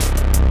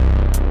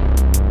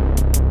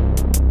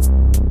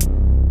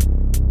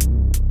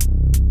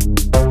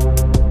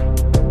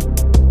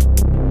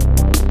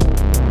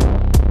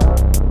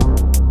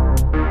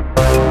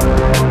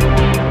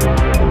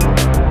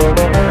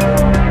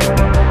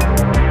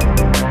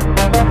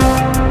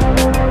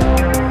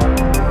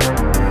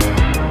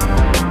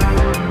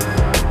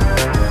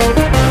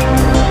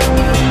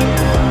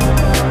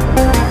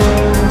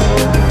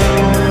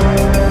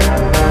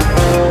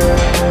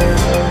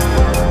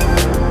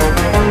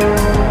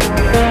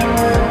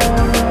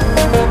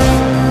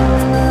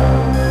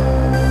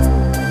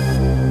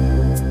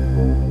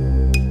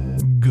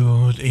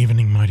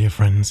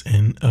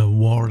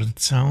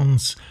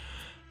ones.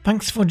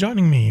 Thanks for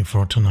joining me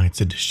for tonight's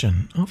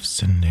edition of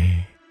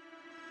syndae.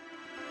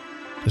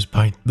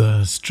 Despite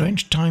the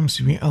strange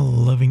times we are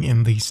living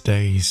in these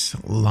days,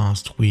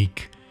 last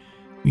week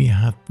we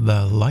had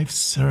the live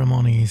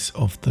ceremonies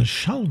of the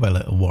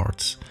Schallwelle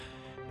Awards.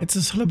 It's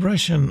a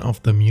celebration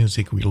of the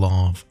music we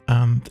love,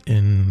 and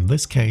in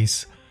this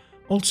case,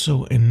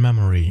 also in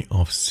memory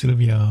of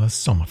Sylvia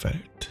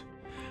Sommerfeld,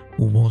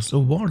 who was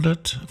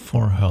awarded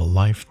for her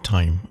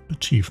lifetime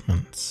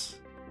achievements.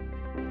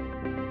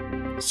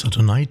 So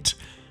tonight,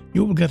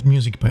 you will get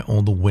music by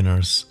all the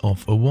winners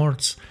of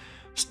awards,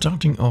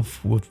 starting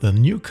off with the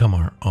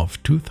newcomer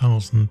of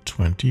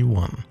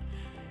 2021.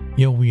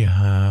 Here we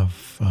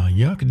have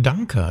Jörg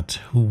Dankert,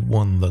 who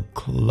won the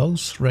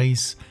close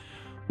race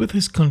with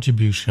his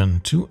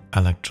contribution to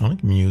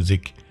electronic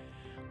music.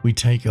 We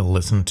take a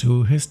listen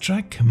to his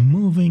track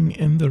Moving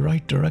in the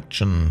Right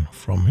Direction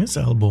from his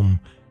album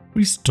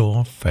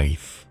Restore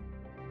Faith.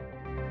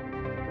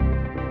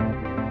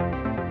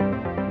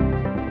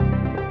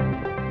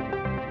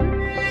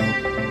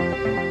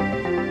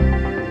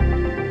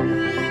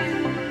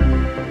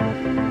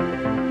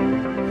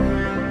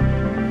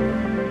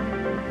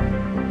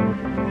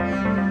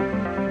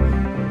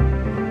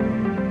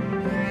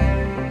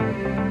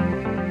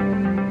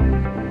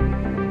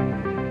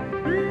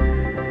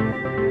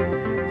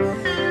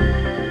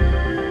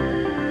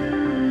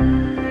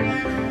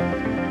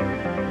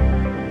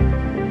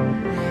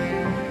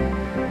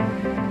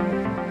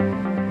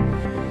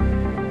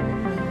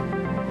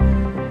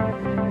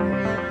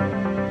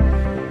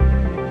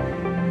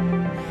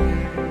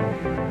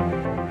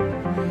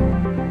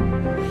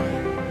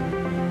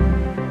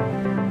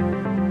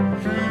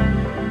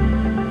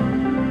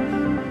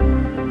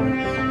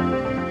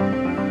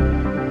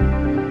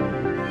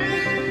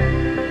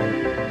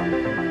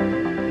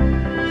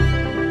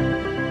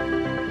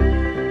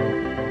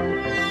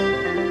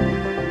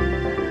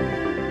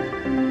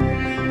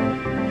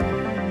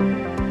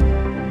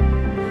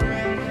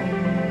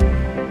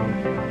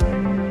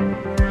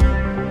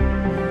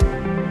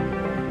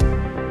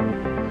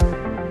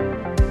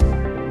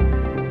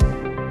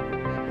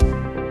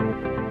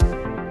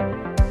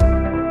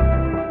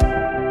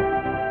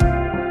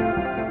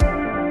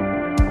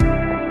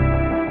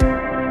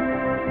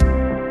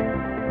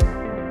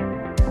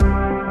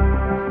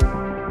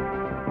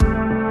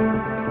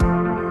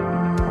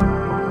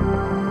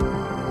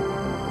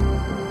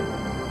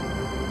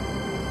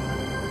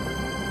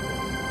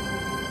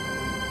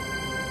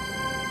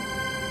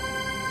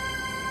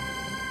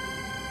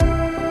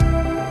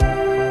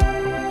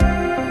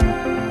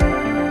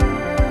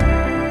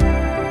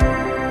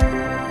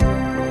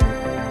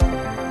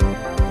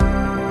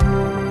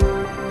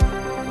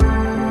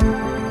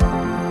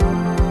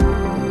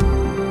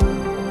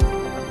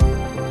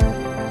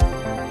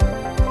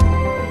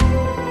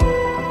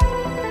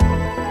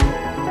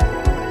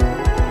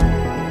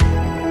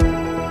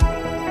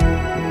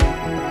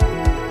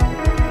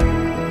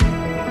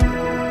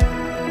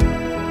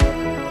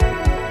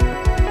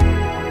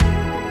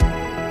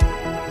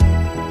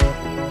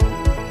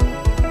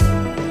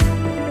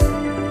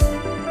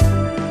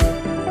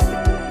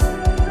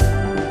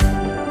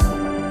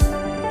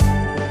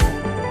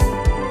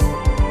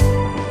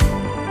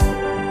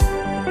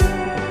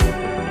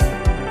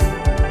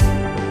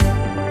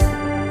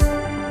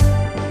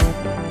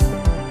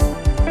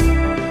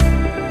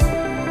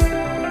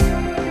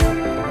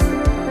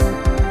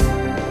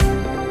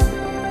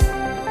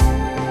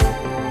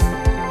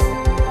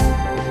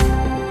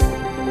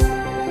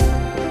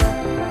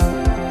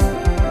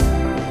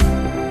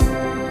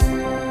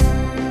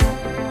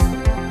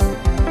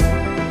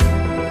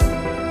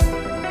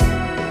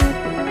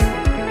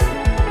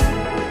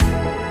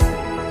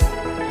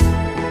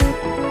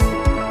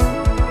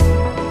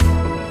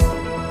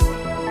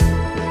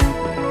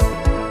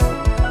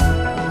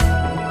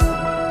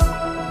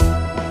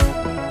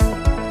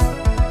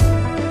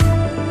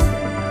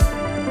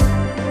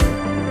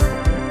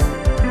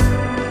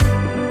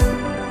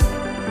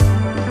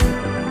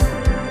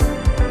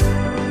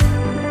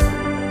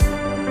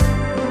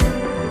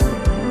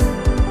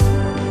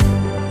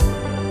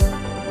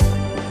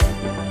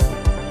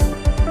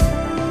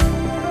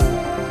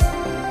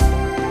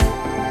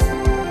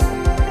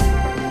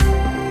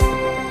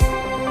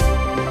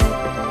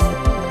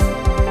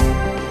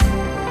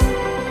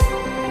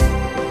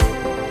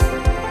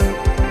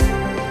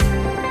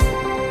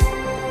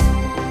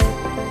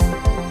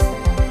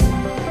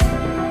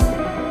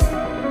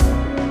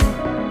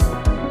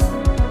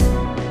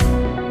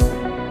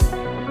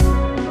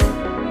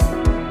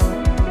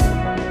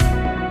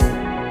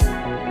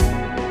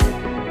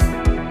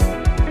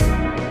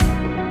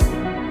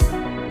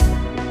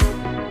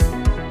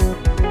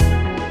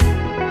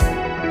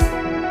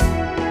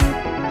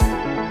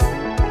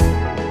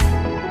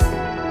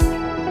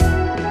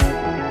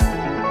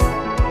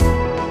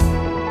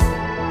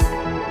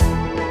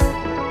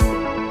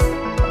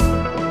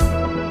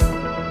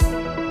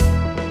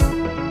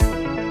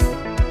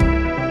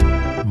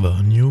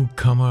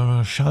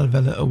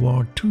 Schallwelle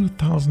Award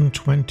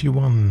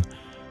 2021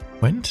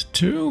 went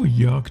to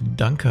Jörg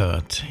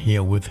Dankert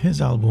here with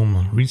his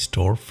album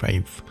Restore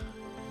Faith,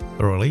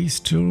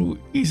 released to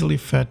easily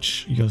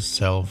fetch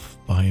yourself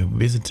by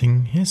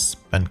visiting his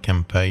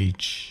Bandcamp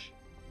page.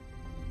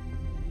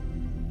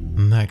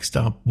 Next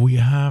up, we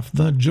have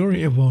the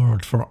Jury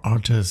Award for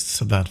artists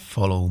that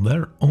follow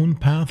their own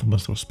path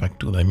with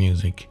respect to their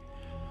music.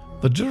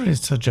 The jury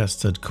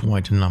suggested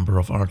quite a number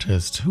of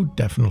artists who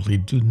definitely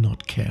do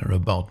not care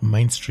about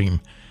mainstream,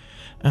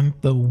 and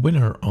the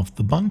winner of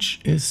the bunch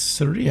is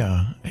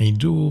Syria, a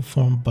duo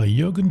formed by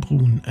Jürgen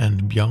Brun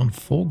and Björn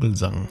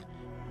Vogelsang,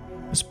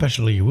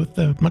 especially with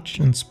the much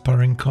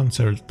inspiring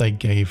concert they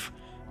gave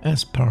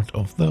as part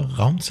of the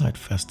Raumzeit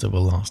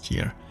Festival last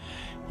year.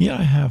 Here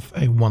I have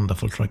a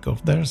wonderful track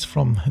of theirs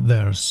from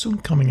their soon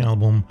coming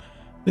album.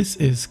 This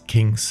is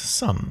King's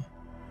Son.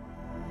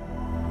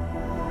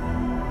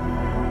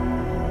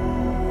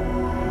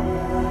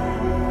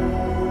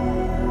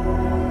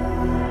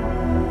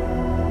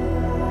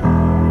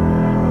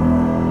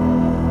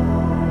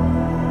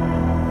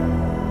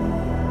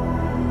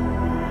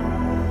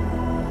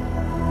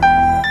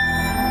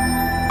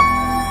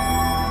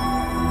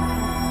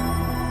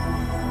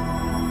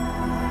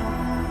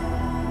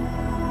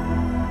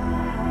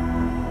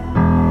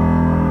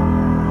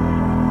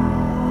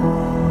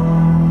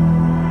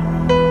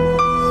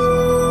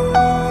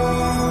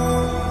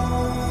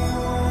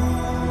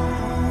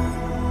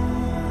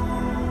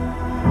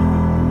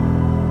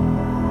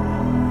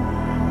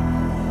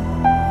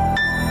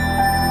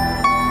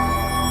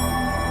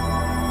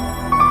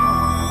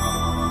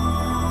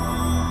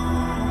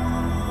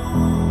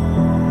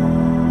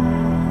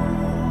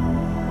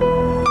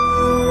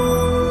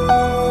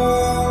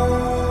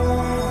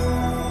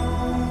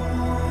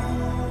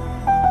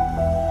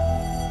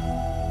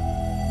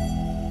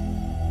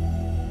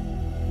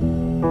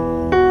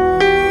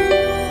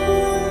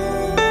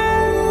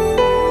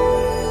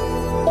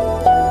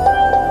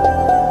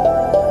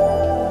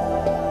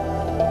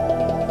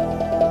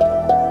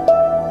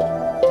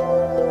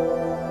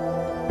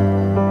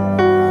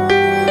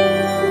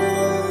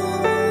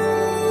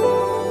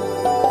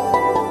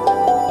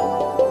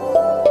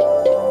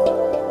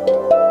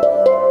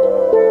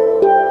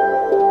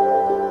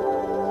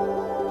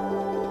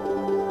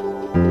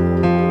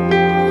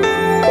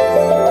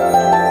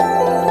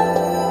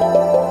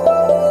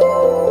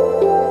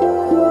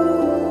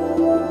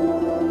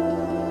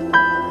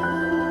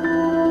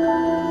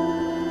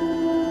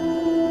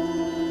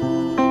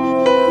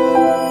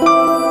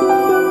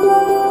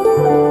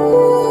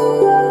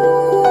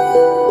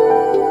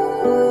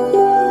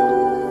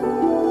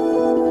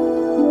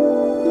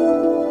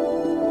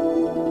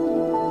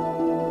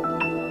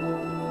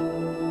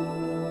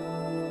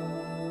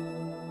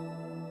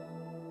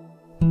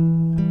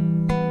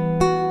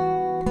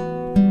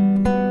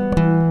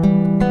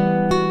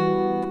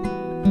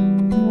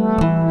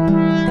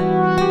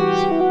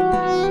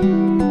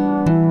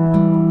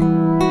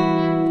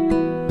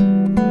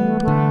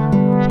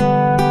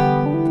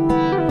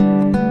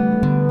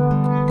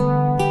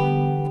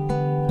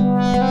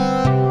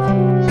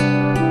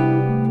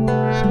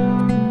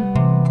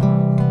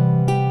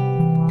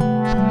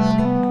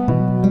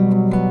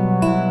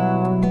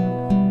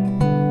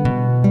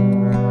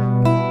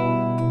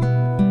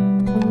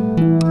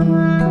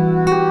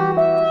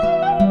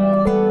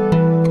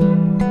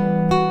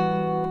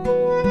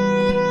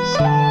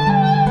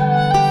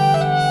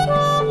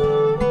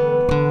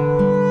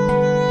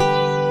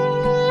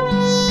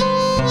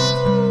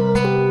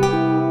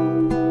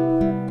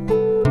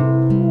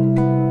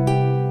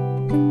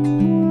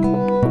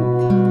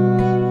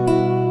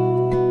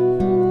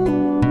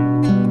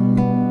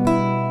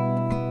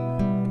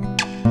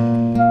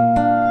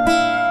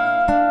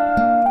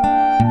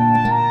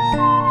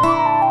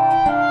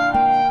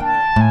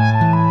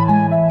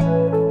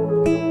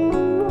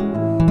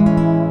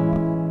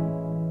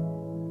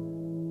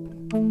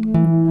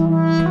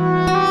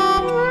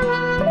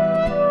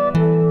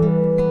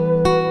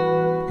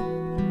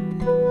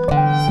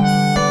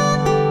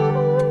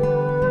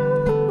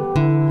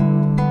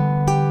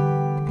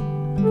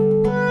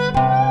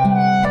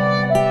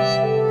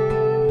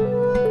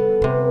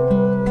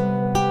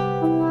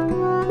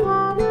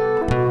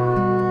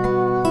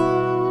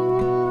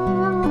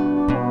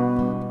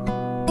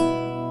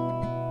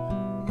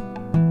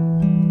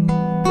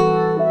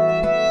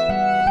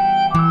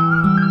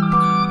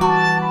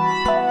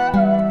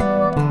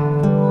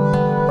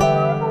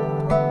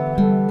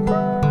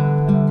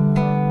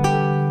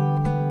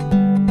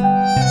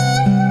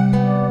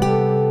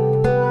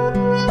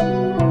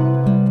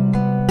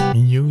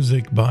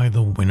 By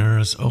the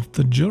winners of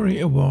the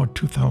Jury Award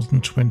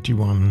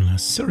 2021,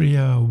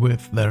 Syria,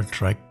 with their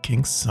track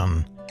King's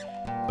Son.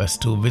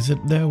 Best to visit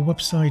their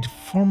website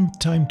from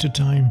time to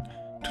time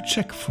to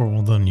check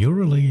for the new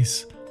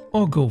release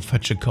or go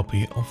fetch a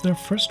copy of their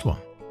first one.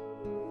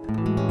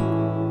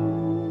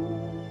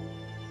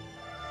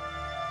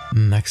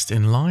 Next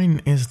in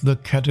line is the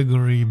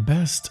category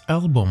Best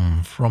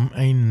Album from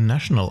a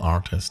National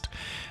Artist.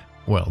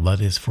 Well,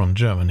 that is from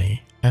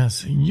Germany.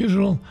 As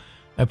usual,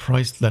 a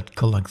prize that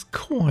collects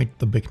quite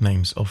the big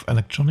names of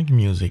electronic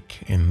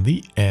music in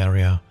the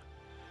area.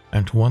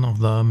 And one of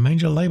the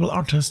major label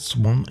artists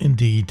won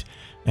indeed,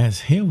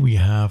 as here we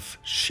have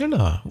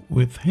Schiller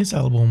with his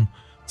album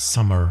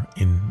Summer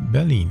in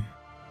Berlin.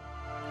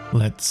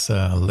 Let's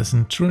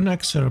listen to an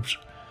excerpt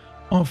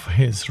of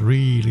his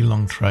really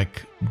long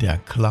track Der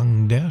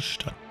Klang der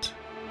Stadt.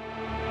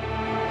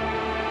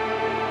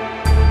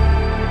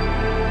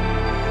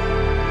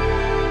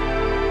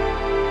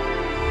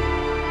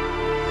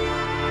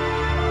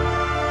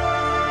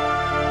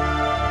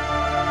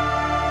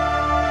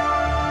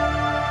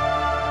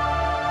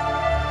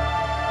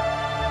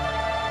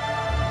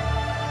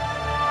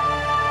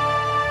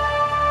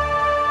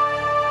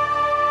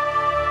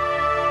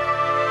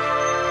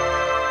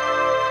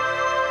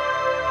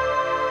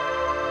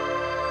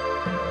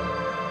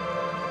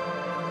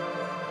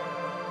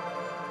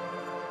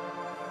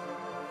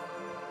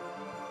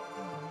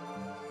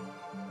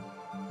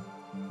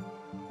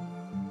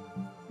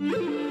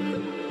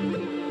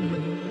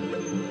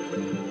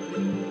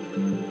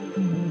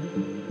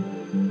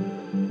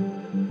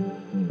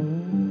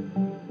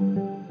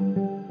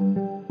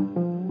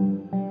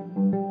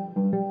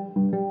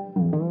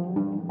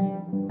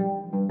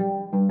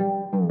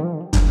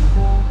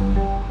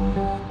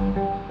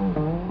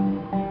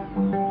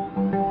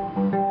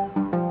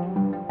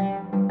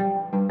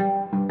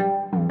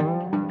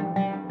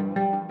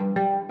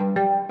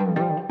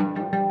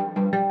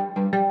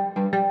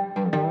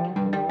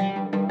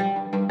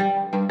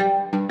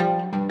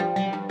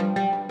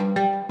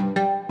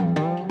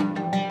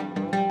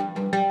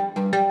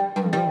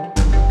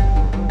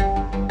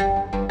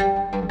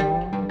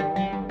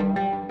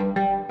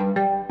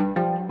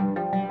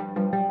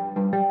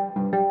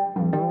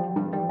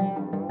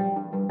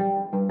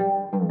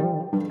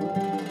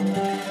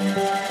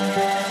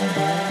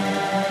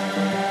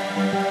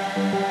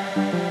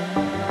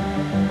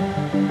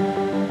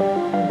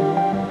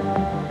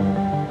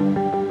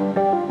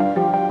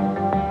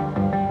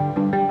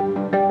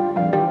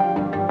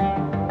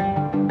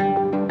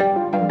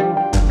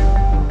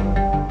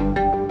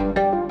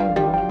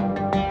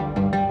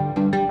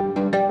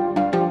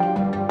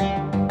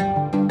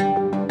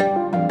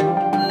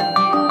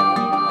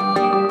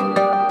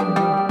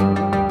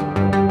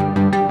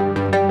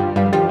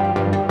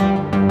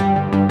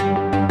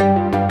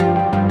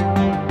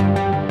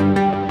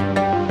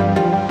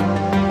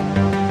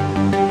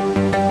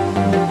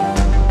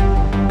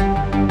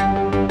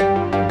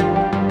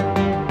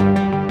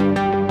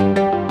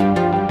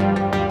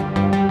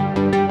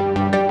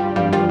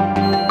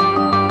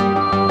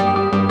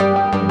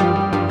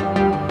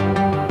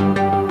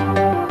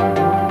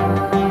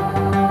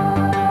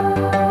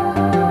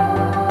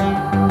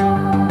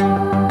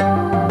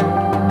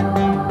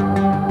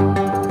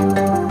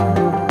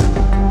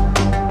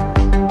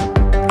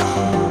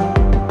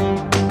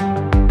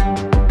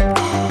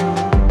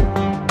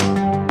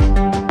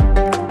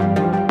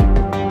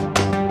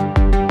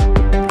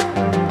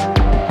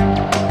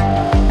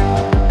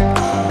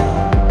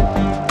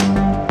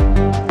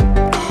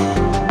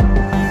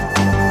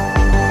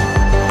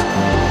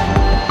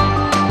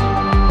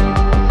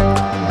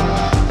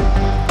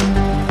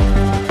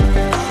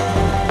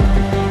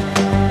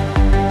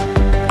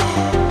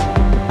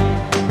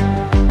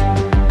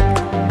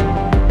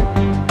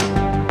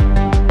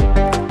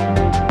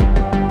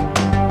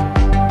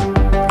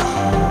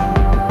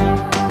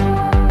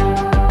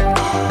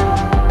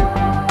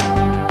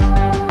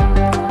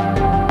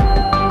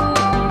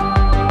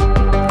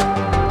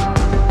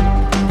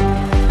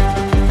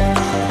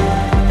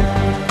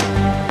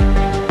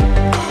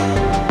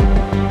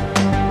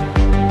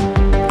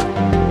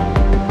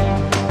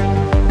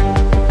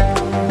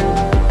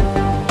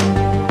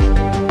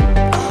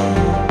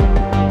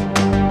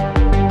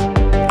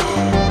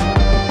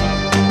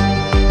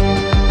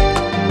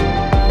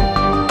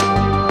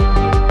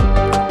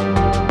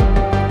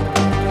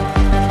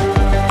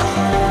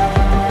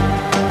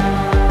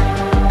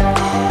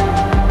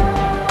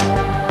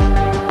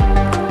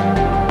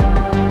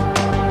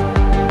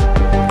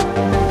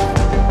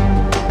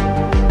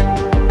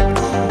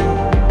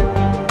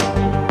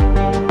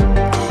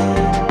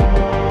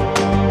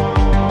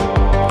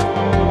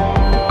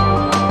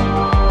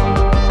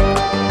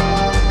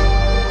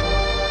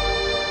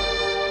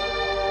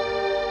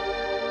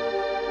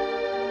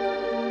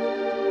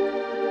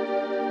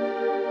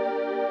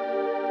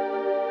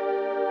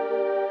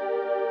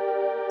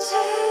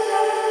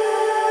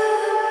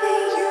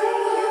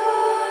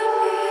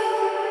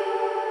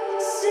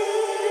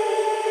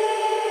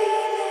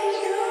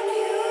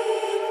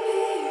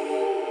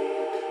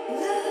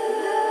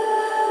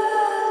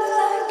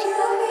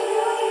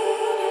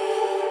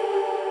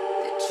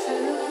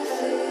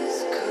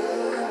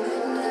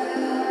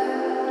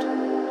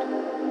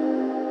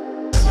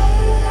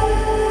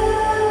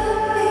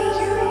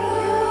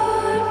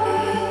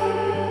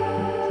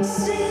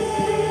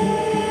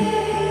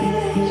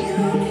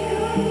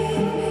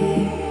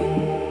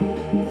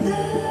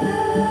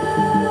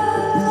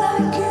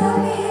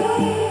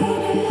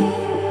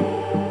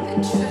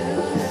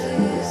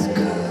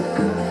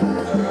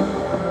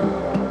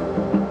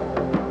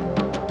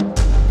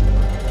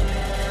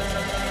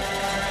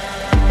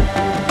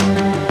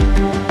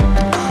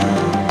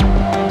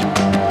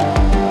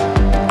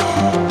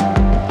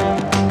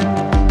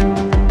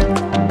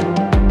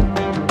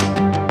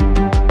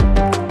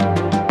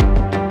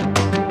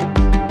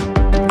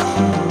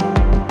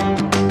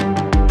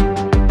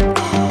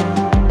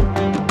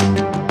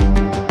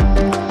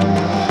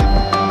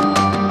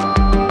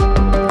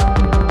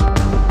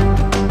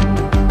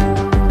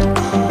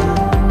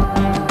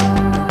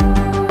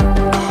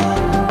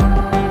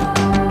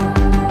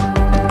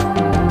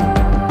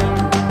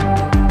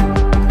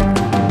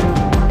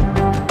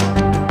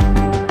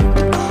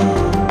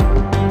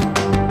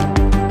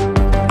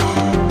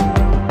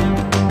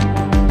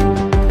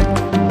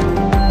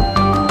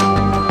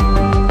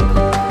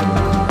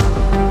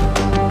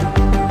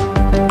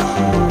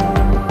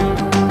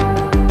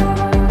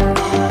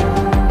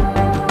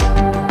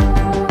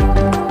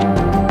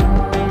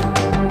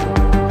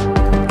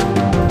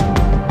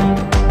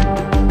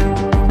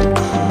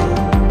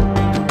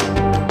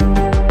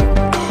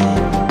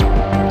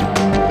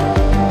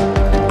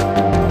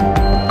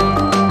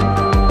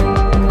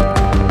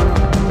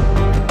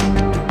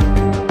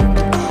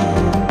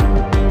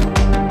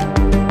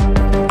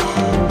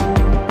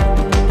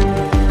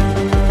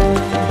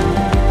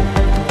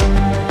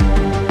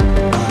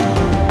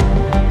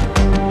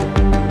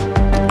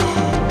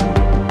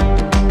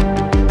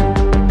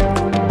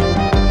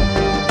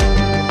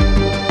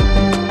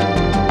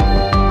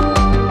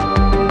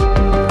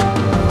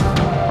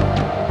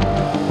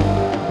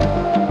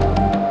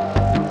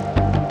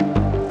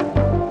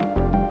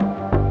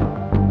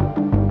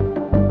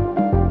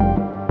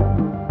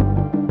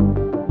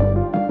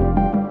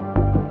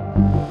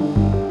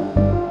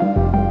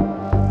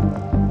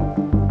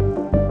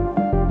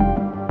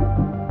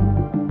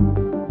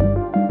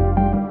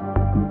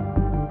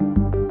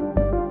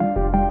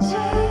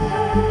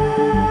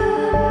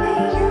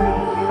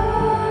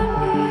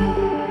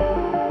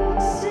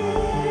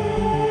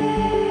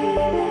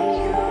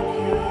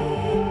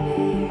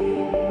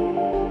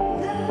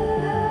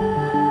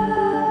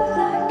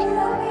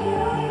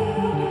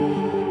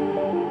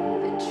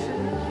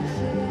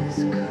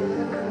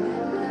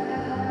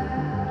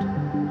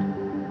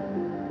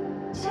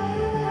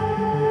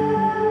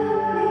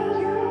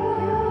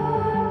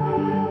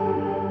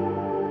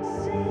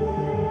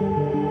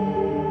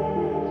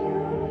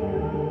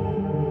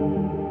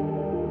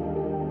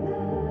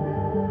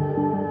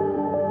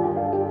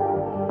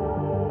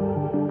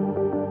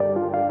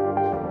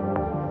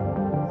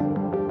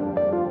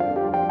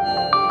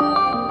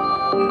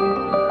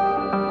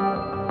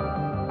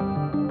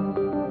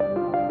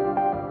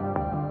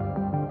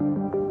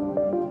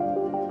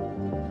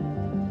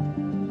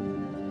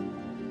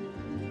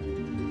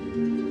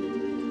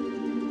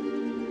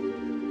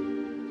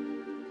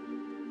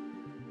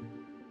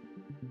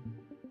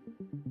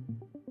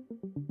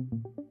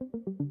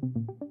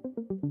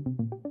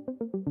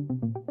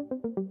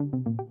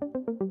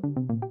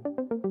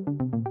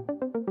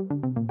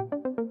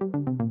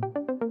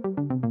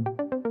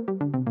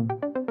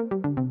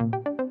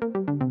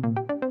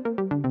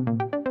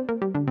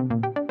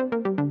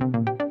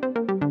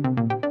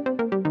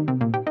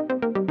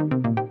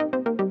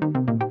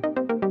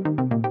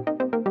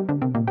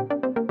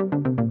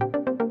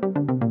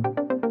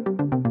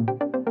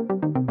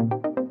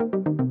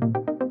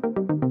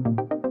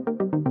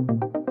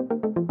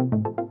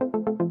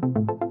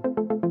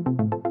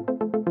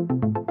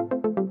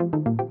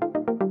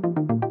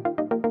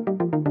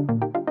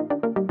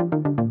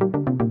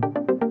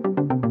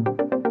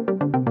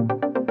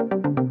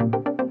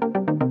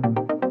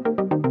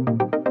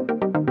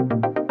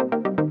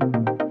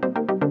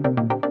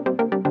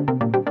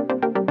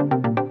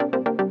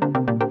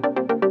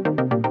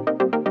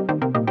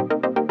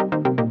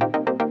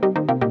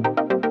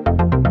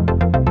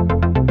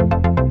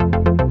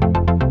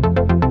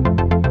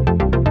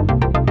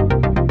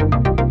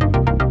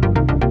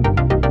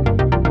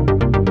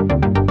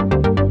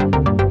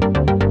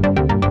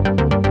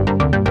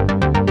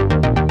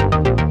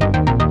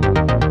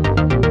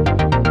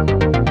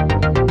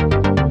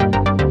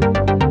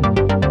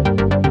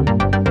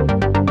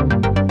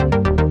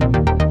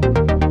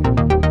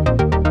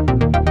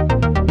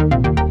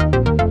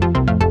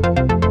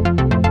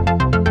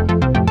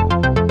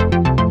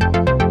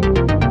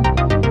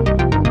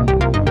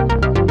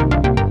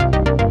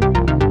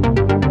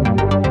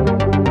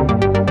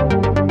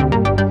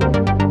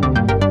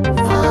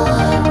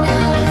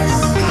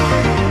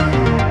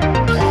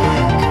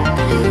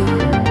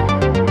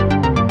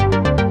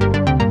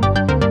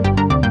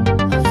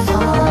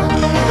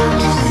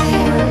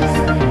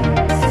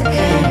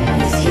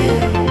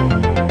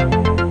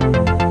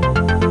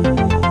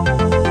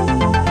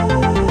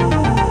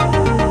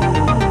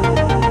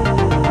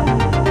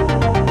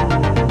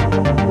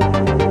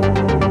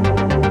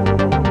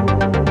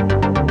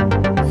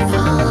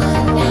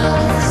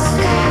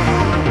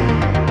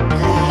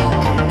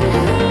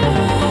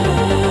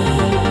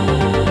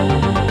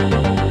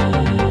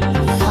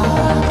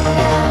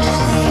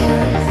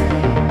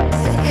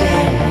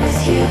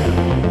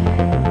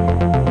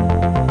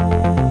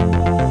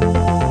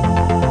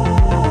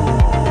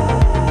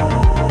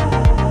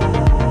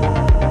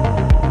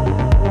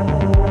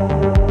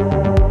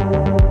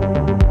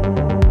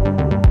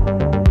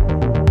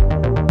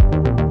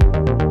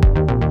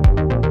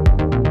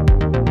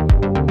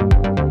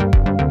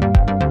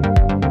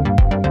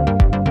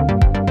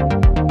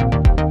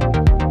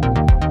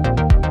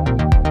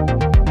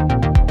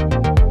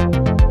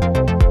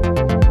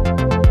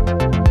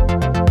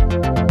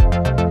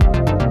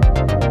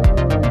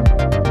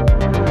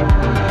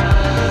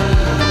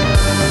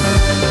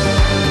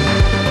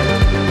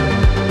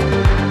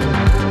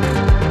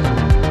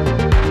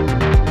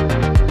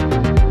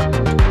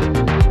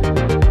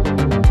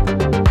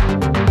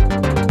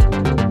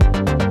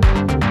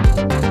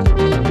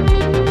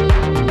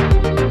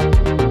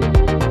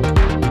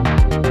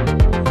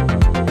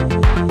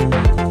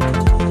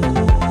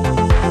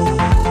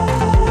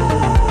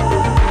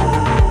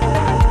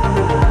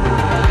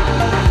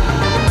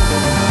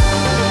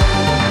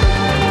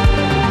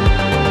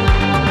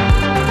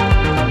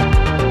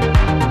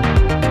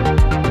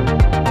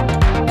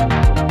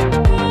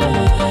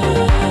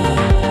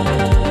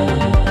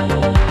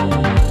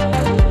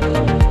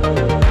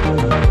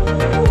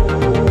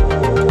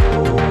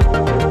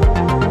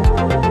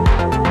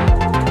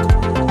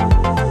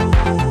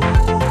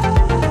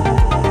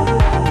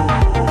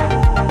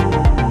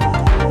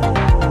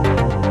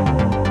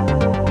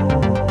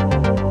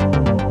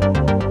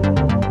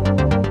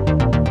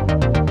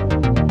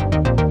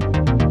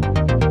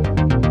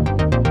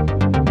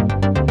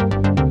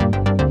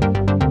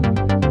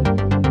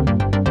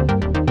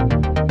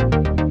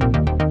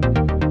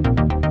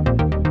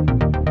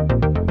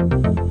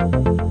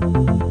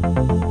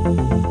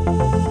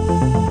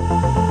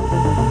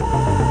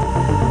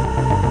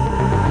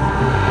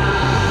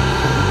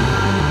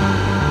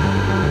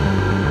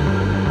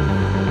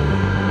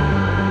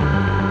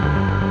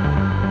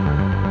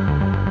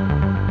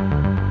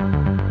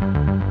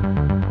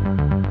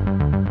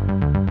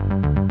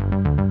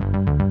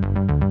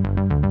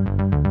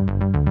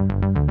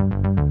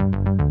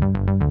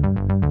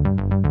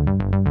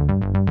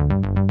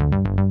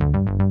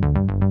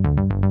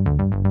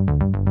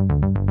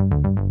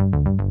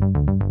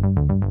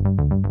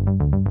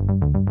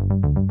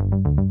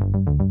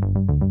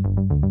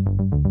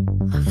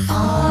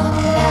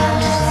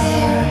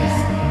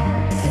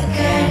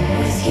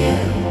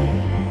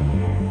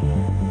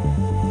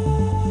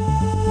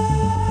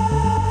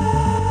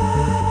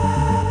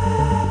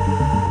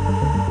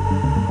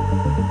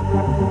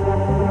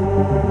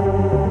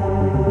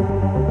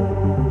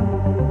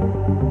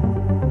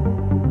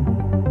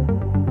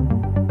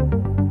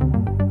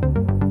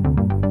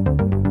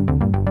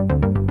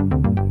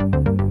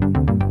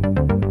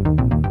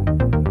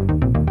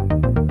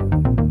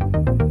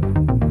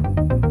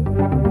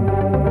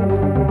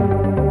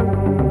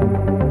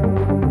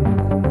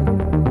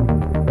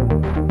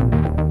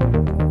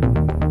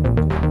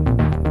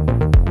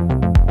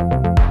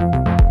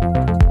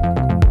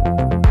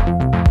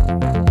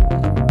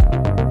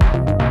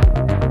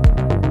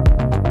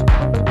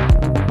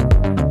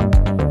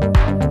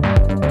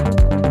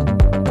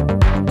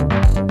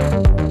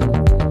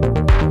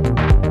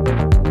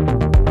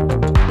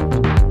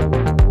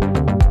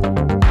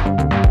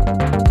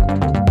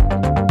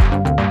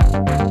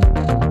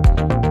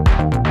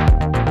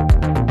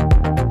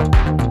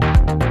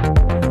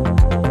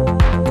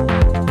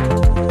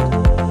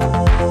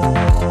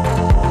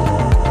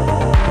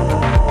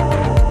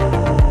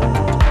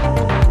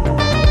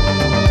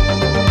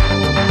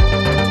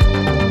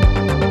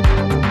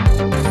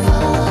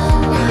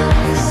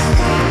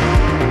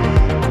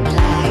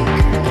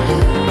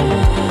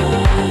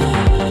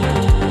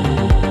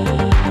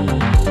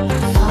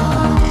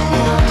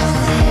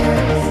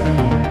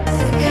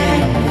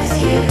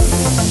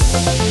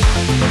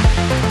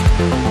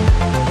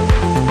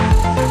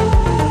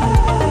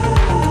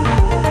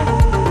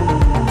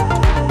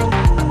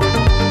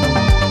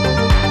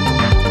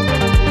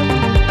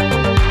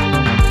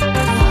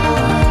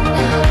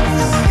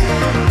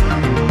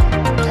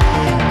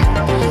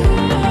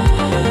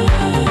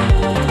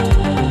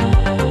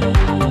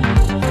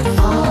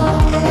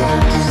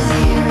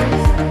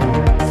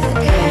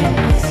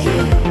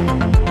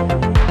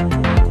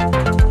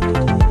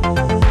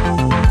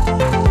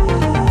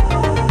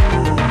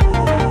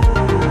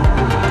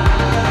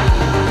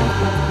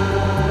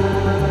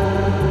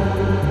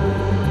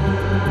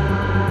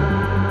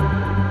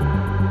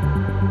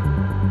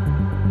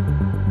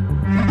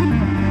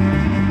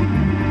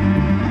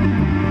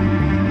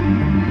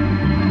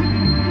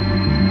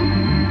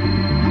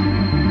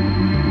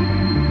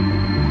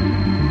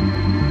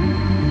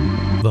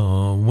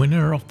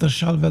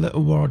 Schallwelle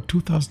Award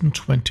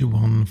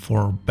 2021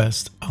 for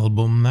Best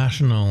Album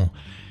National.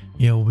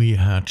 Here we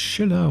had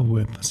Schiller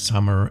with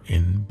Summer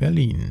in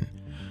Berlin.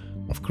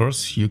 Of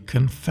course, you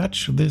can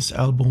fetch this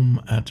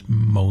album at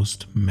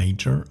most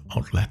major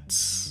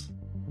outlets.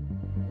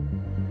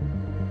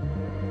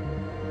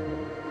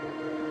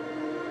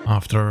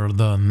 After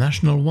the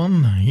national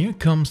one, here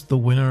comes the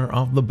winner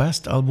of the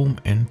Best Album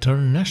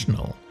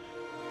International.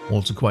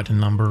 Also quite a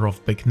number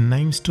of big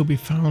names to be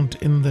found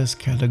in this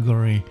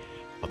category,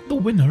 but the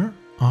winner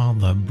are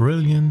the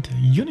brilliant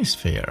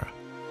Unisphere.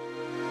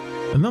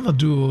 Another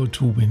duo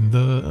to win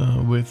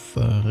with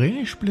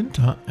René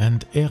Splinter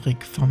and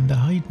Erik van der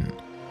Heijden,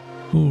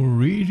 who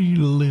really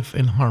live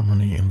in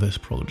harmony in this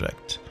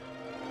project.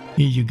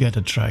 Here you get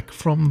a track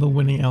from the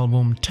winning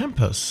album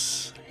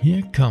Tempest.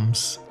 Here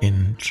comes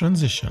In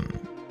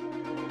Transition.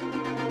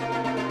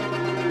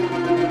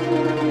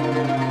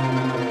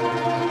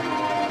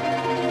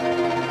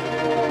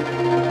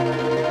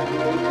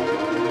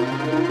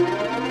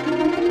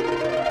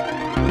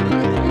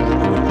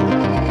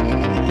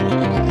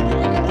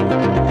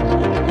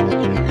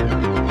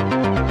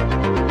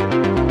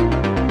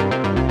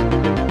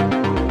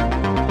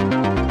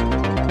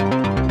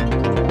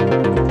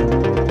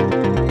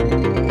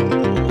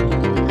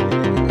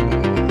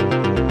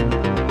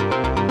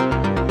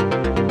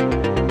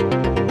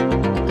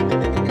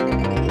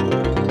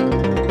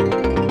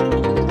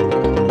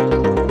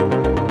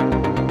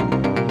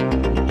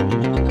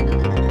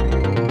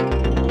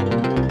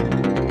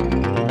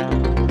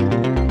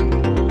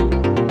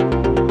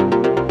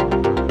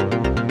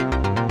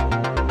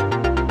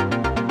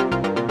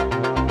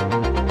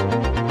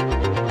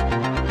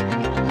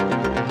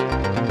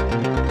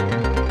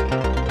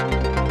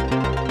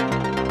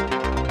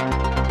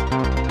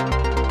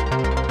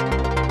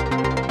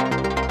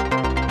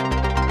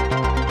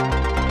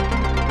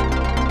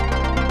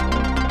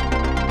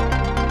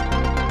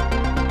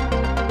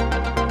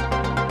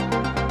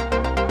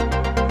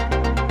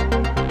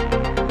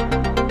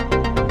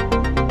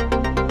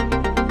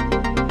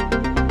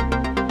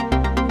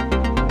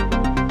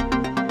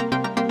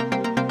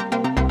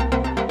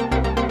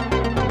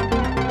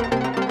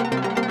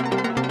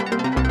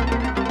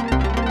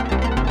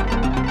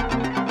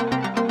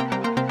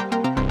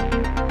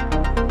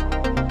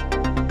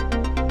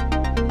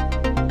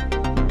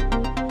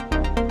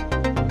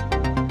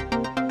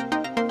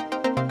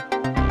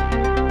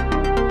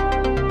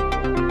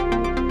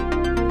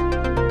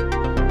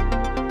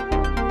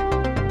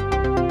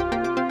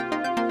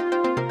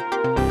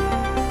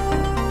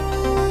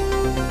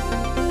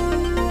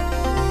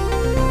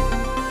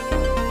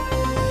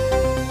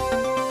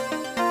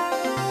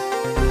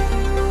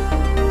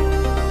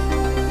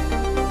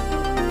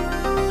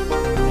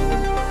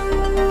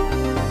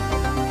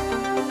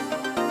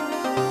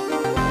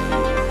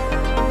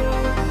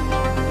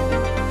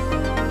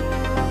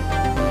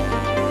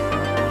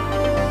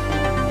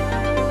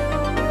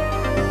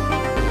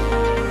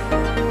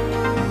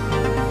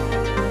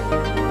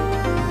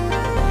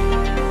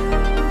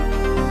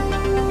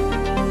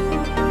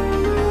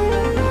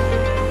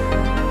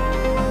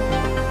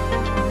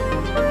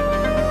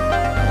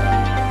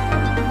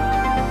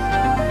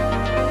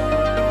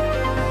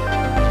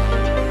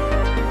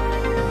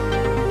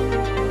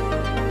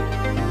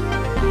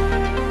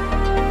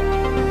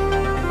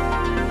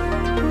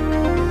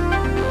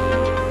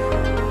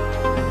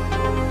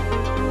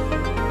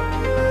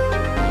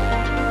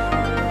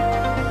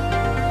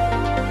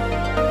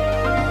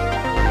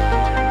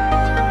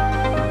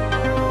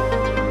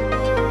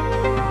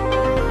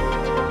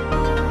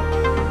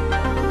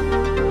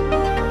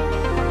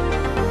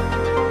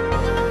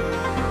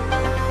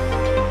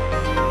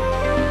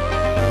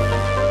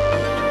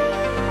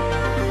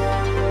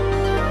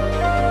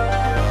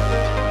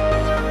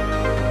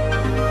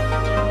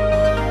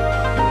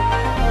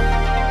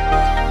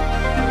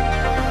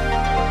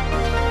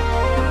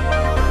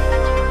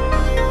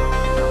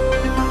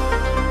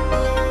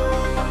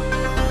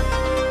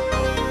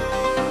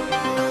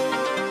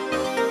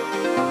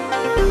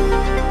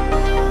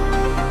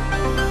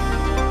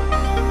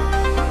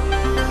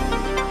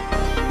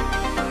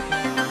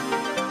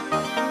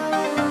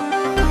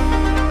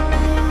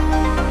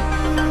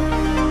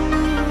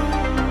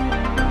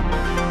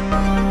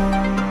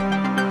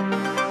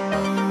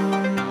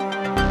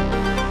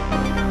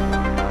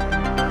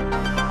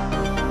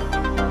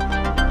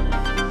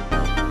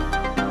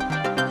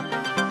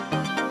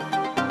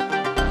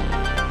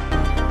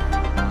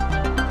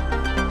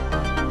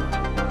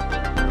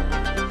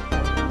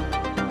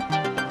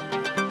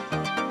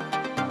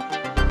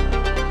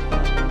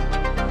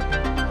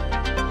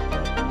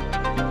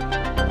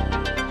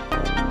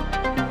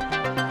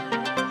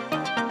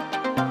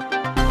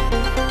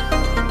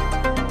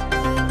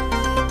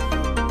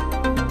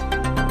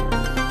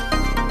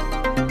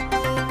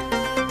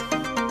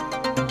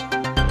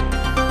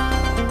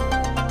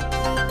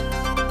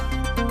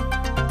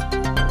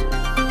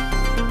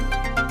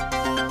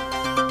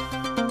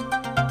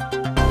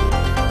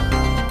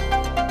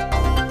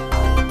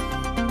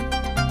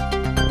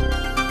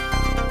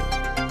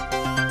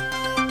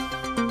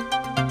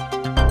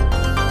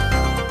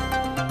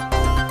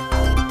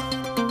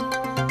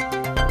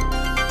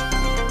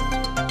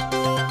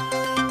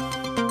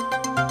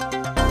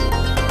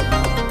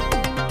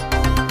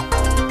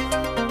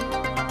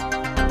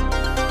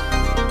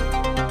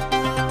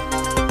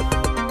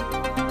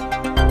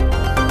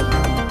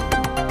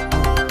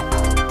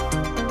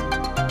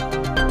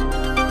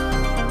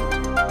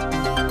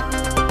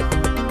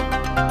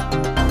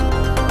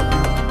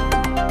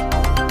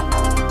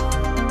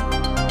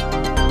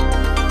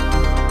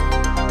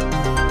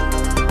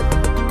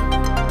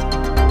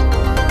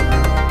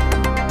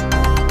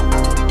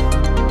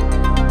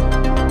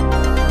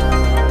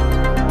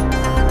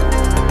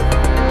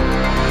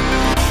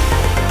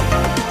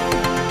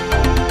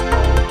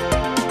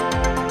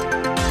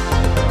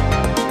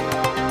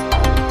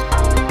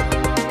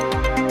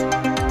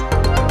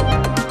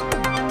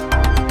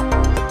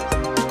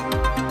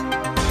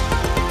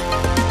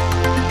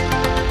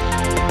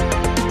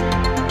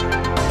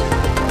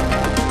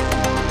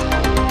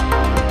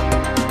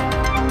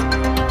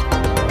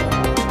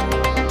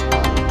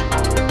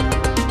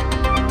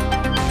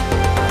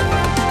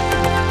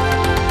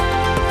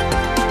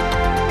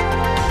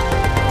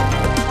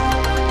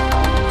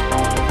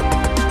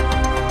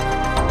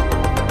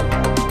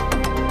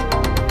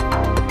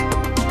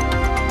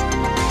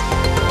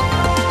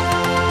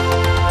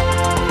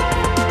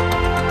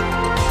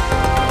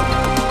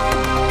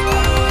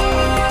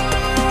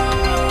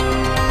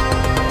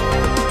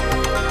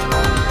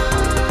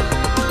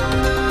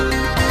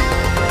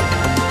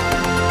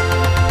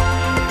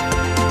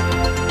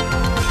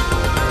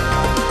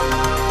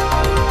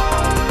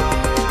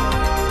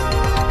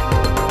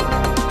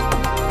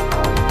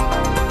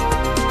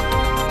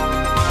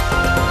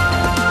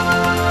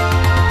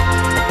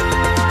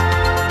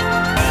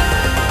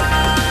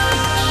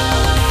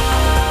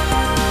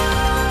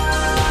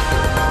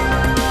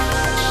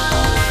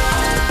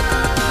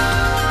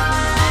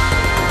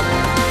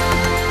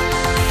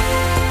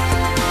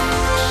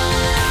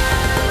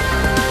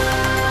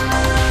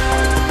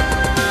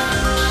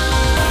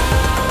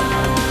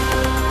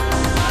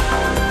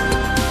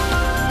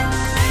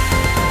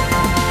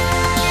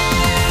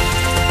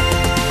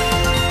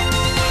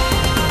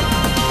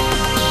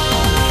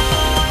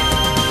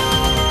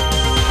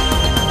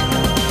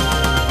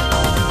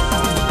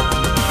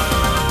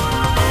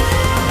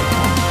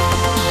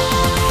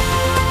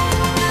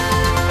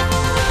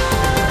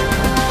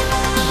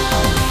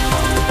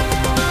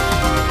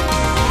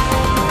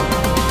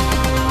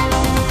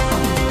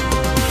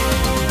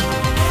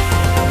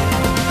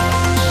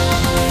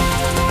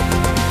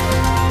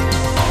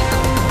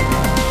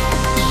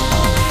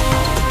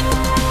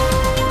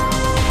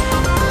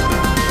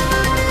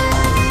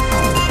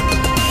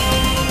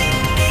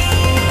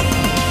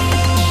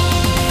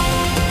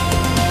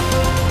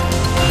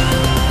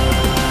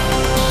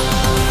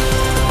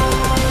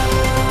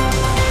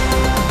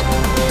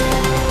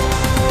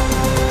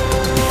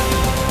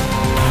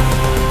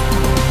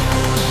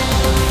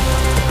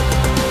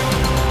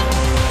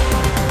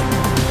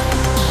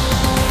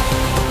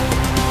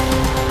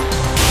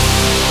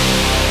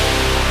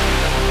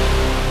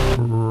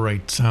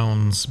 great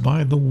sounds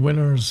by the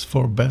winners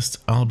for Best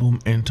Album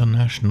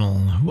International,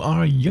 who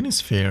are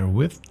Unisphere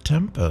with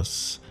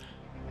Tempest.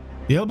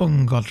 The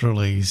album got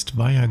released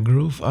via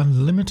Groove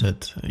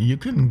Unlimited. You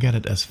can get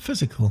it as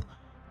physical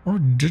or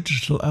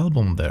digital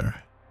album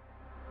there.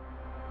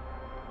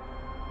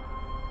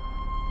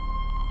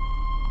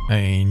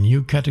 A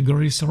new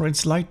category saw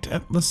its light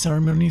at the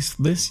ceremonies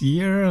this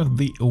year,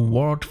 the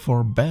award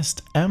for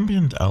Best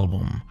Ambient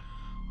Album.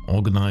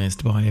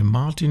 Organized by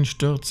Martin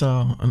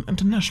Stürzer, an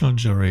international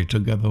jury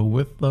together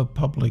with the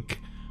public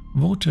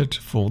voted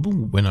for the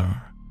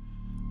winner.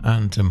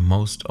 And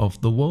most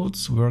of the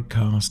votes were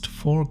cast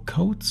for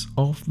Codes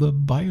of the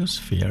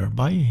Biosphere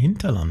by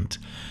Hinterland,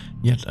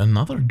 yet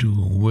another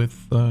duo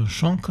with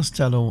Sean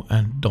Costello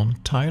and Don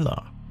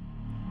Tyler.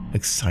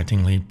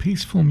 Excitingly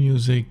peaceful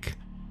music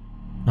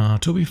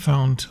to be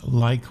found,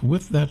 like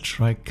with their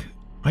track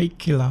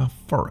Aikila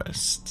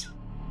Forest.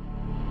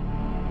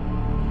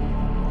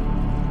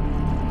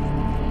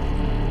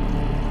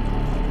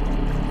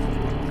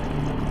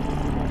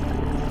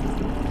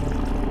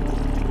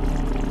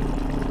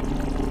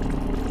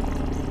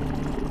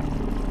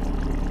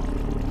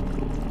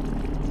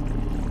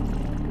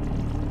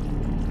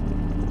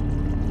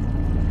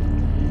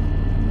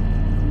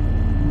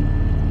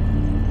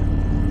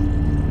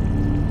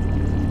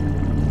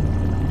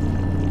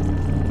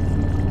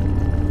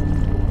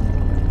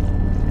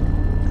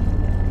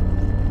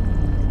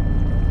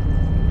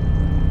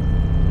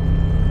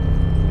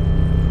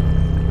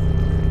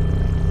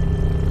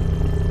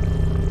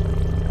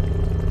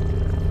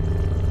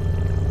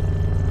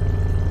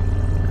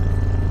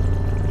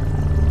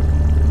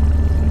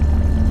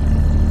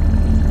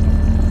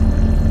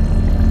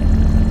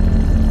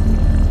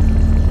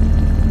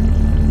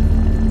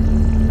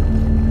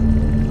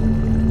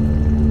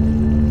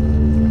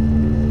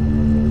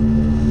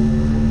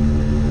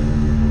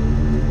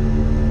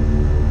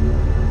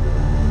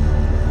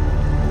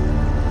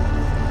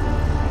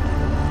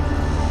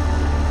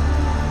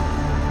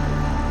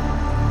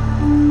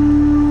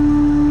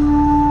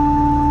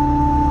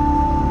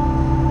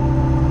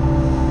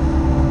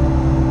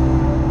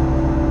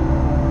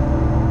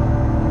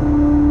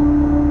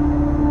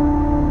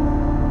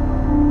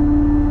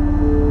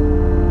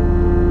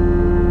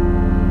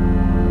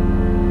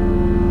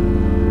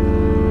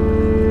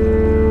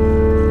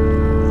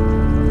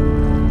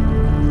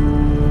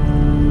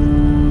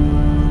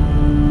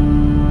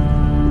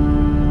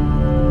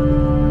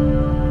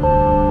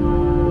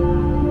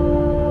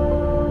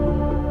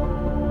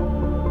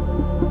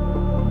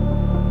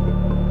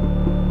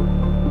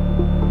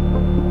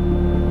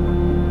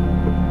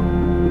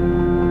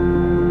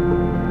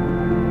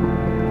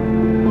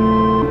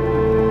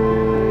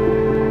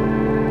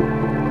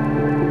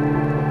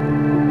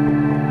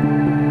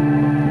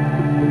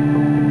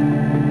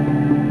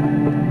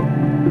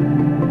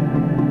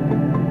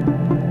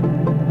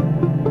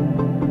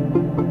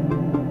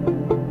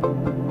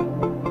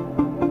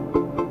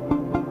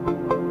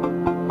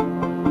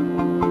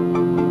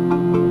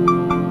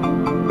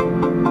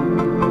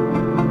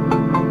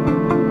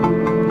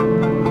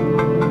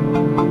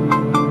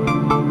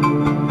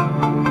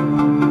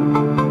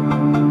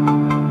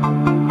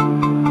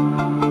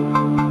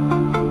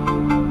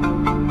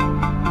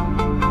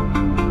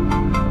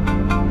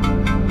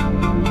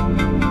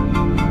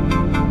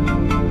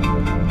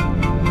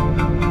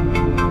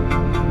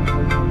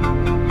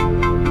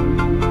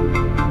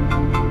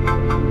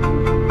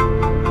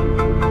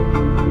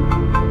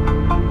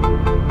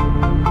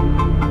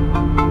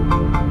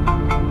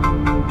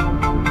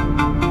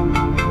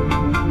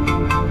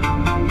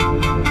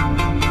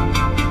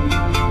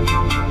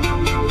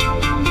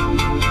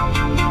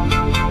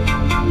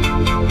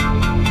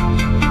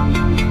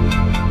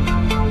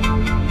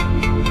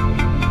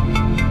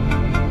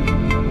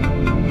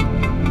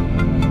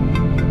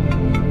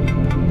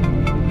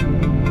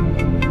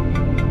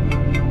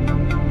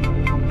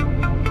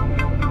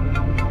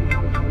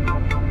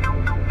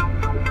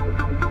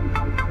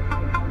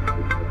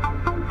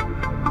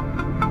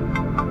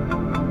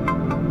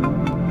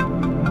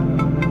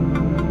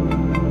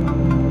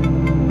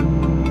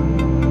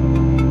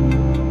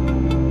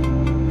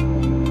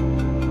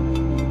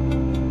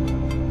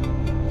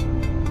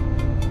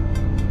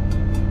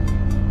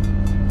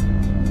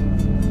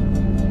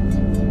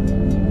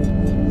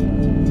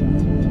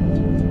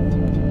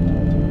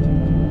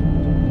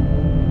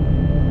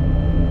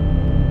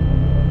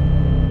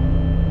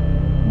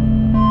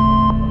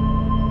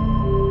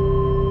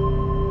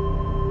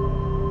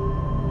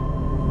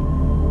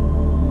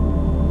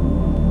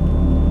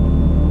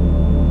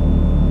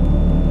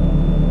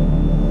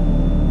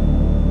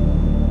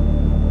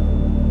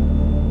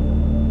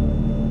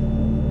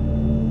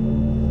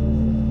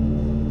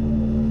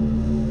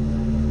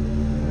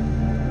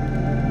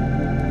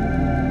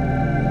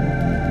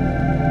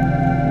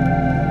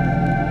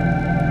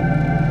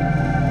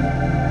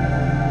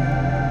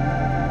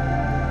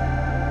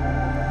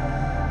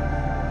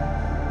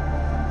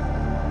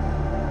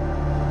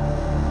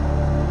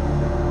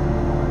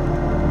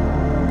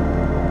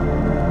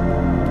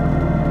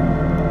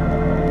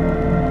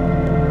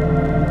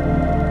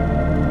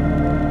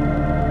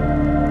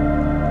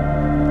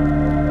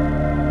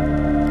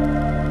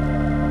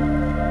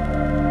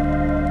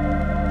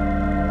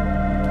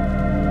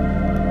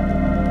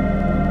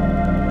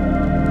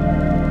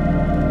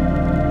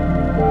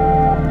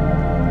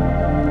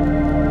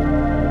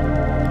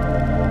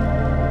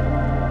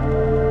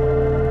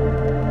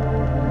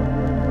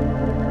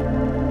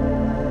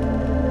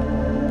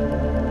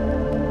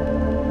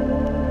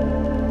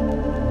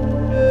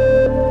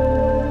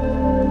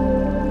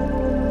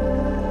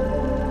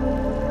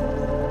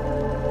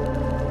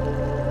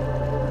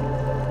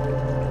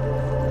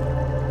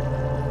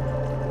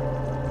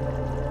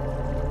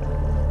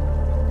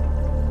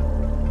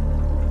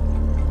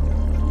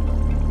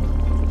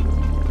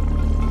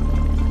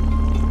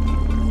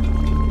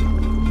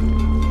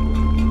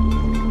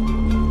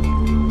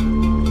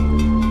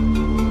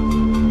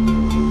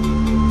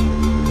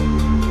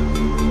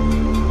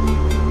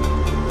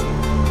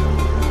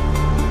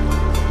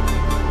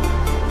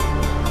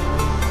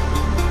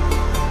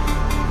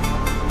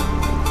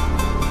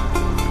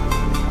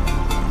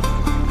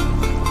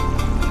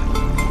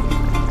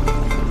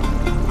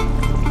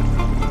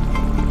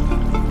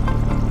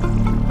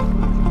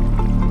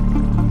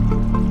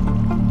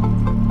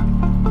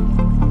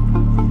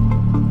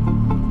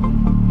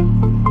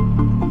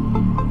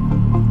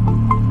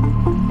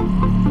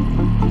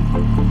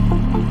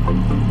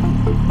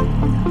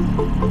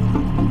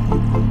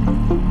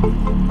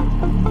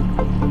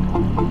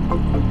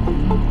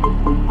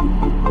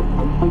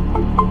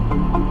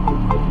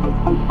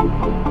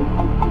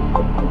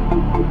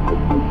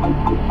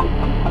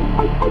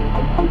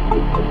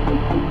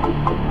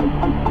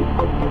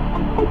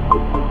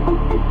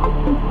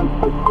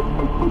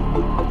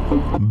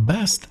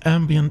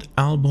 brilliant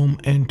album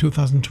in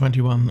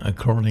 2021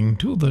 according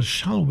to the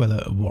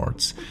Schallwelle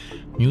Awards.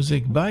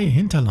 Music by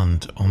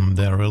Hinterland on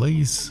their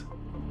release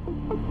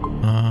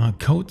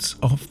Codes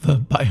of the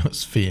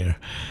Biosphere.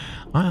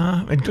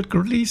 It got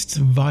released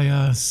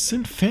via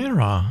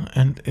Syndae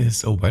and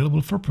is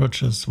available for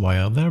purchase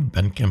via their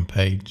Bandcamp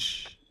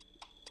page.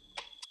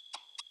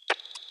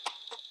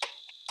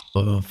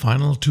 The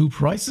final two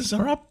prizes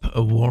are up,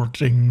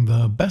 awarding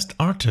the best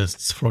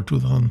artists for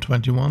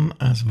 2021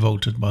 as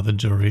voted by the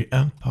jury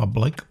and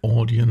public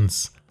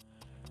audience.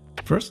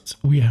 First,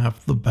 we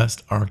have the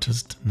best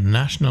artist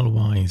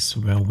national-wise,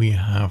 where we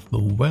have the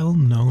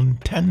well-known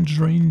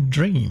Tangerine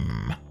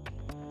Dream.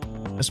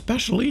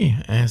 Especially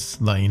as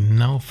they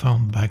now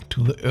found back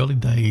to the early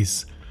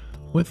days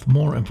with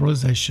more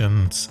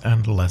improvisations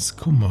and less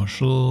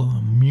commercial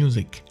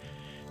music.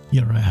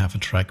 Here I have a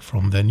track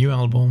from their new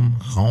album,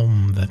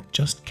 Raum, that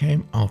just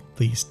came out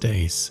these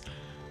days.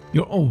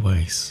 You're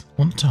always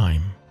on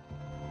time.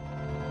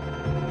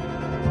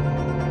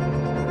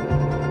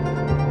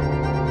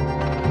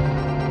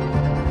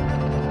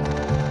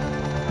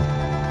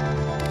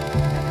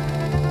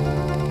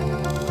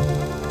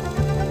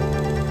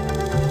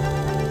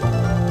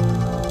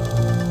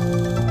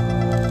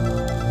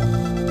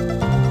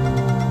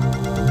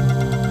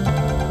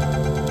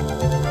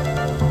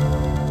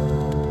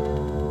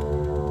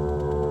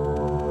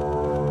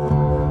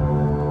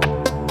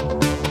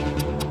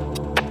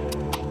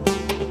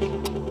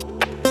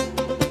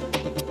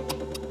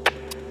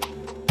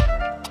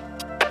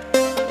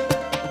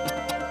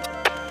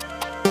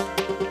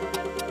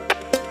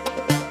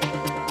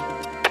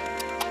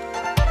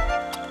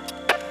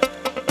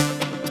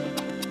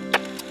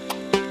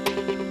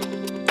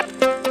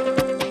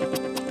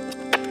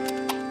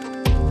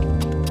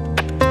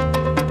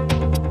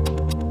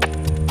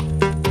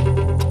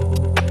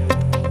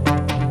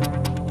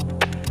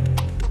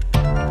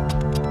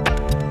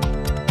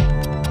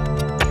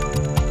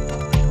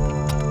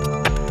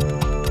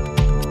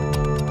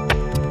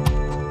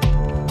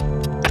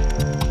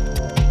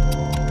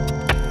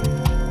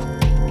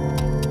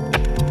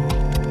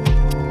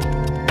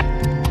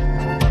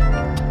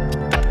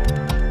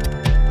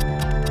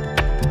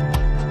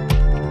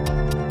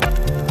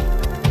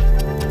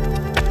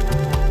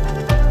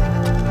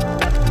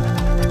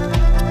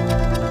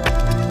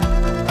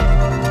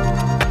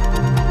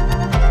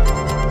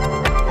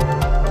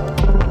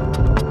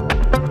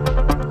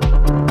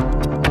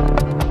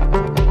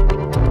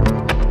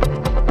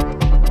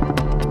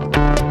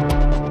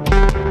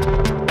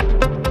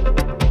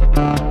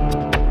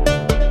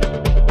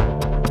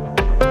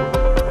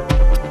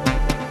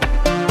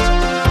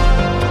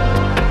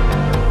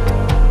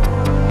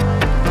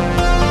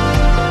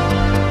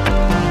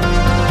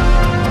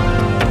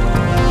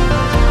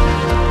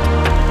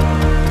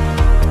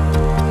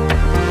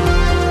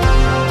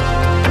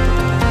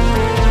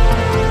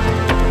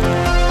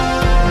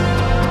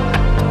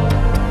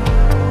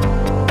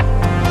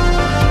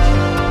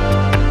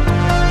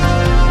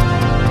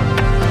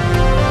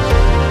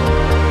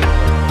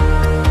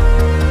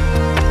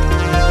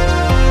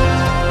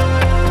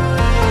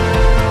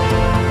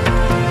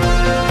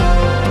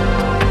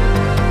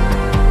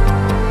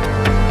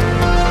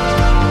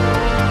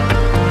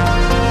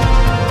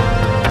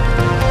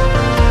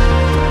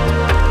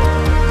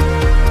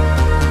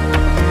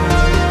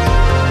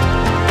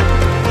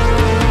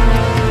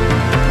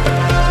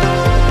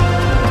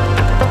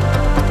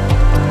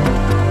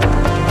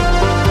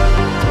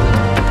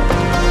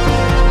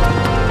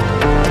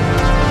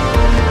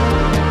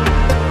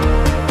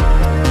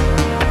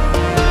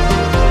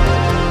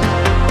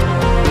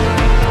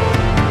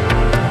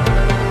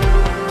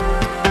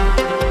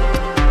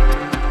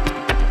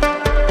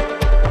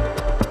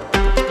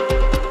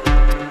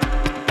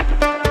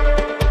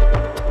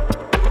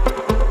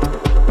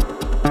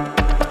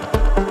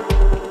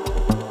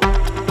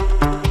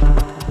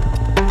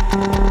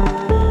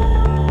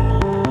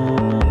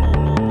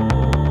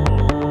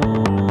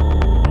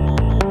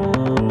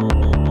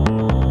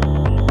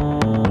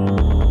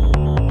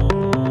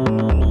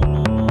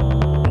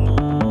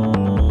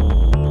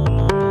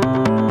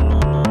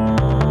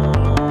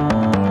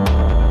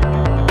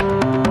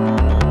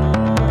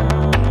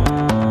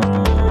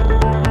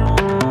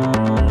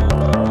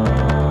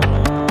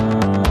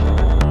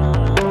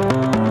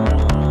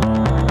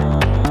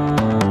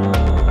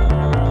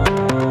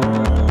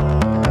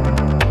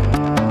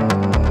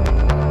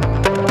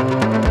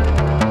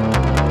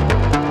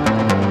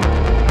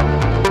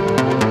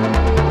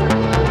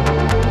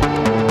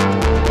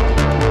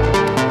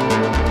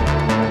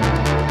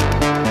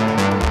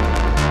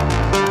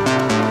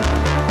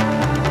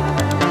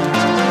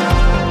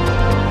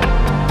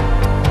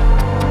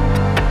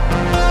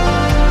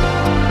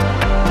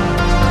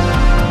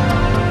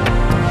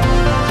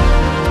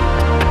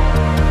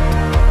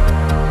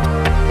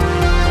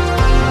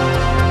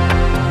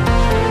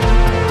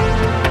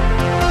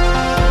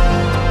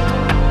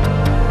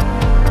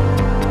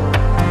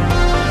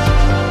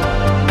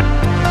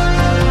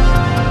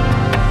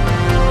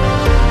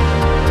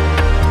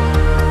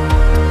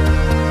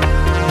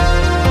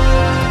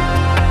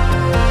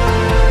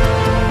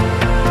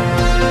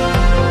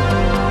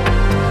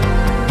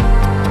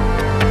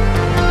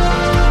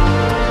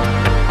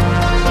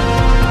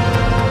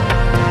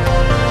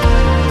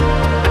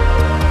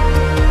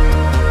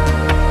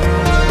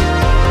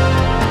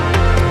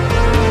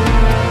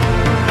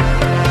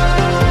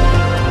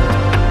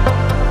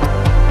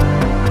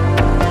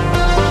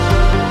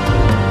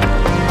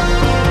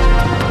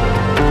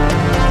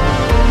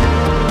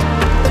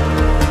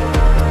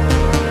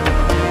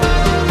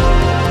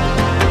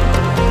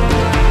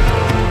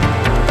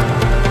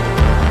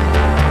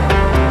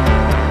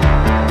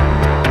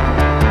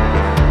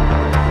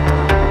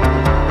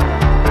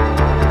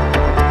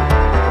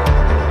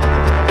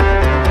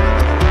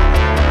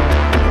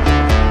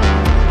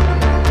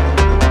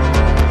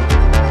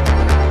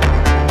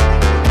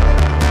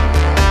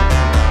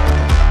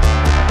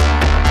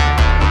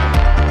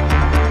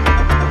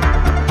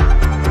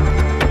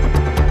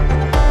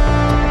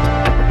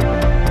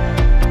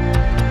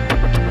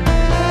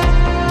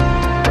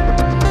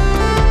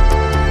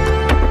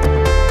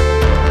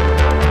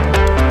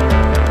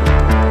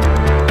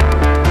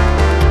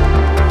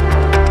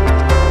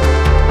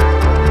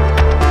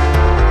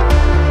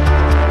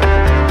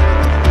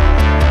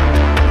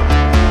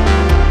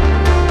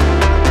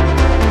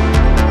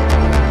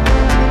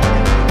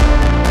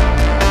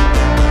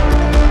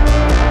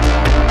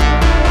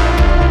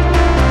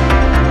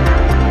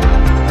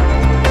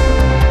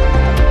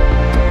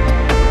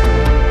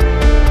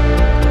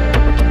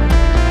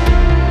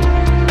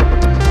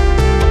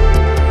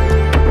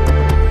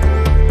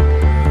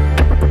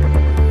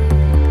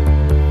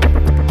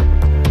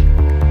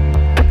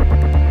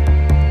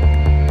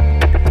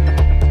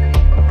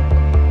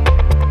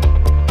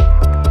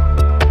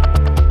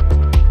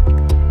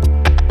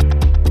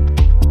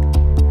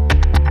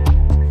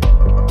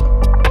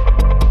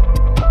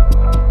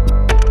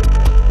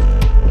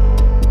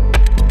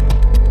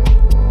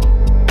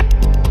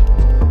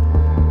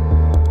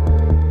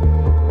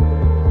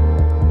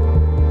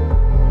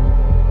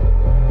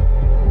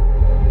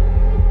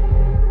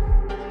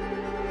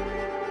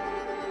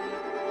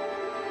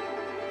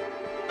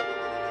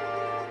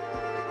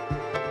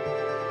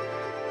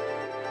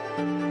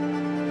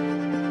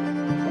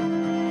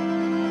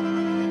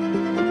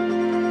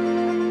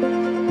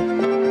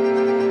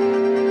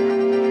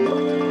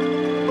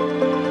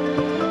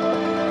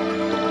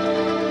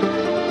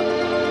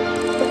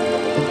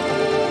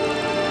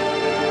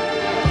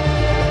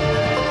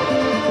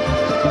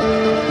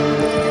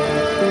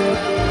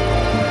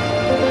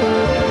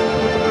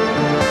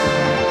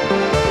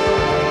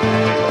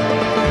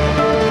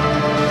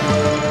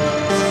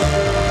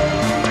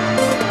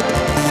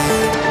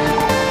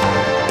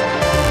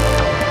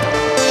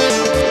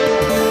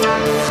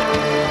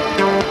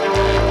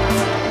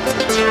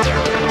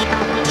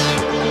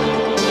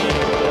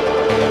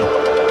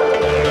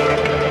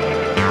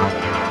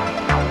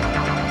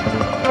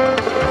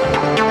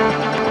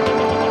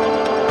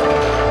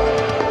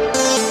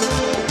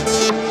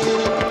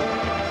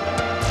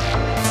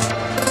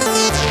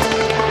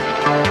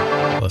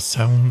 The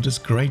sound is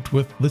great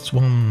with this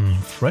one.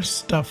 Fresh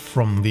stuff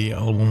from the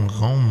album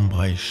Raum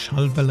by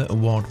Schallwelle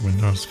Award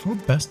winners for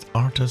Best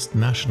Artist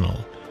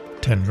National,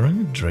 Tender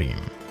and Dream.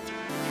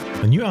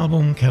 The new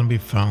album can be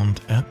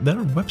found at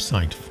their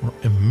website for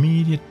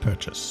immediate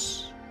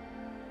purchase.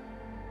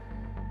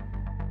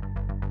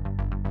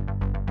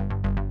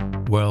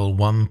 Well,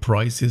 one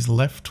prize is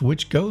left,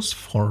 which goes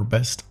for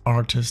Best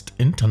Artist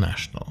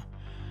International.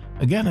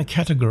 Again, a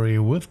category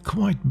with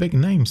quite big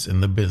names in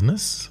the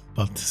business,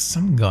 but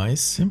some guys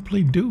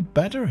simply do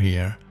better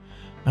here.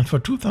 And for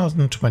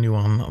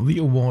 2021, the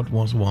award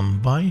was won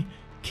by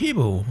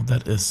Kibo,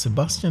 that is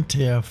Sebastian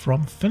Teer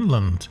from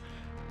Finland,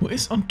 who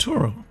is on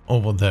tour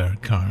over there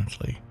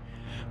currently.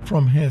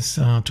 From his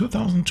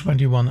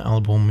 2021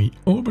 album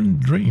Urban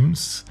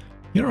Dreams,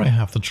 here I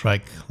have the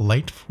track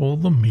Late for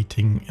the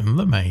Meeting in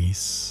the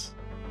Maze.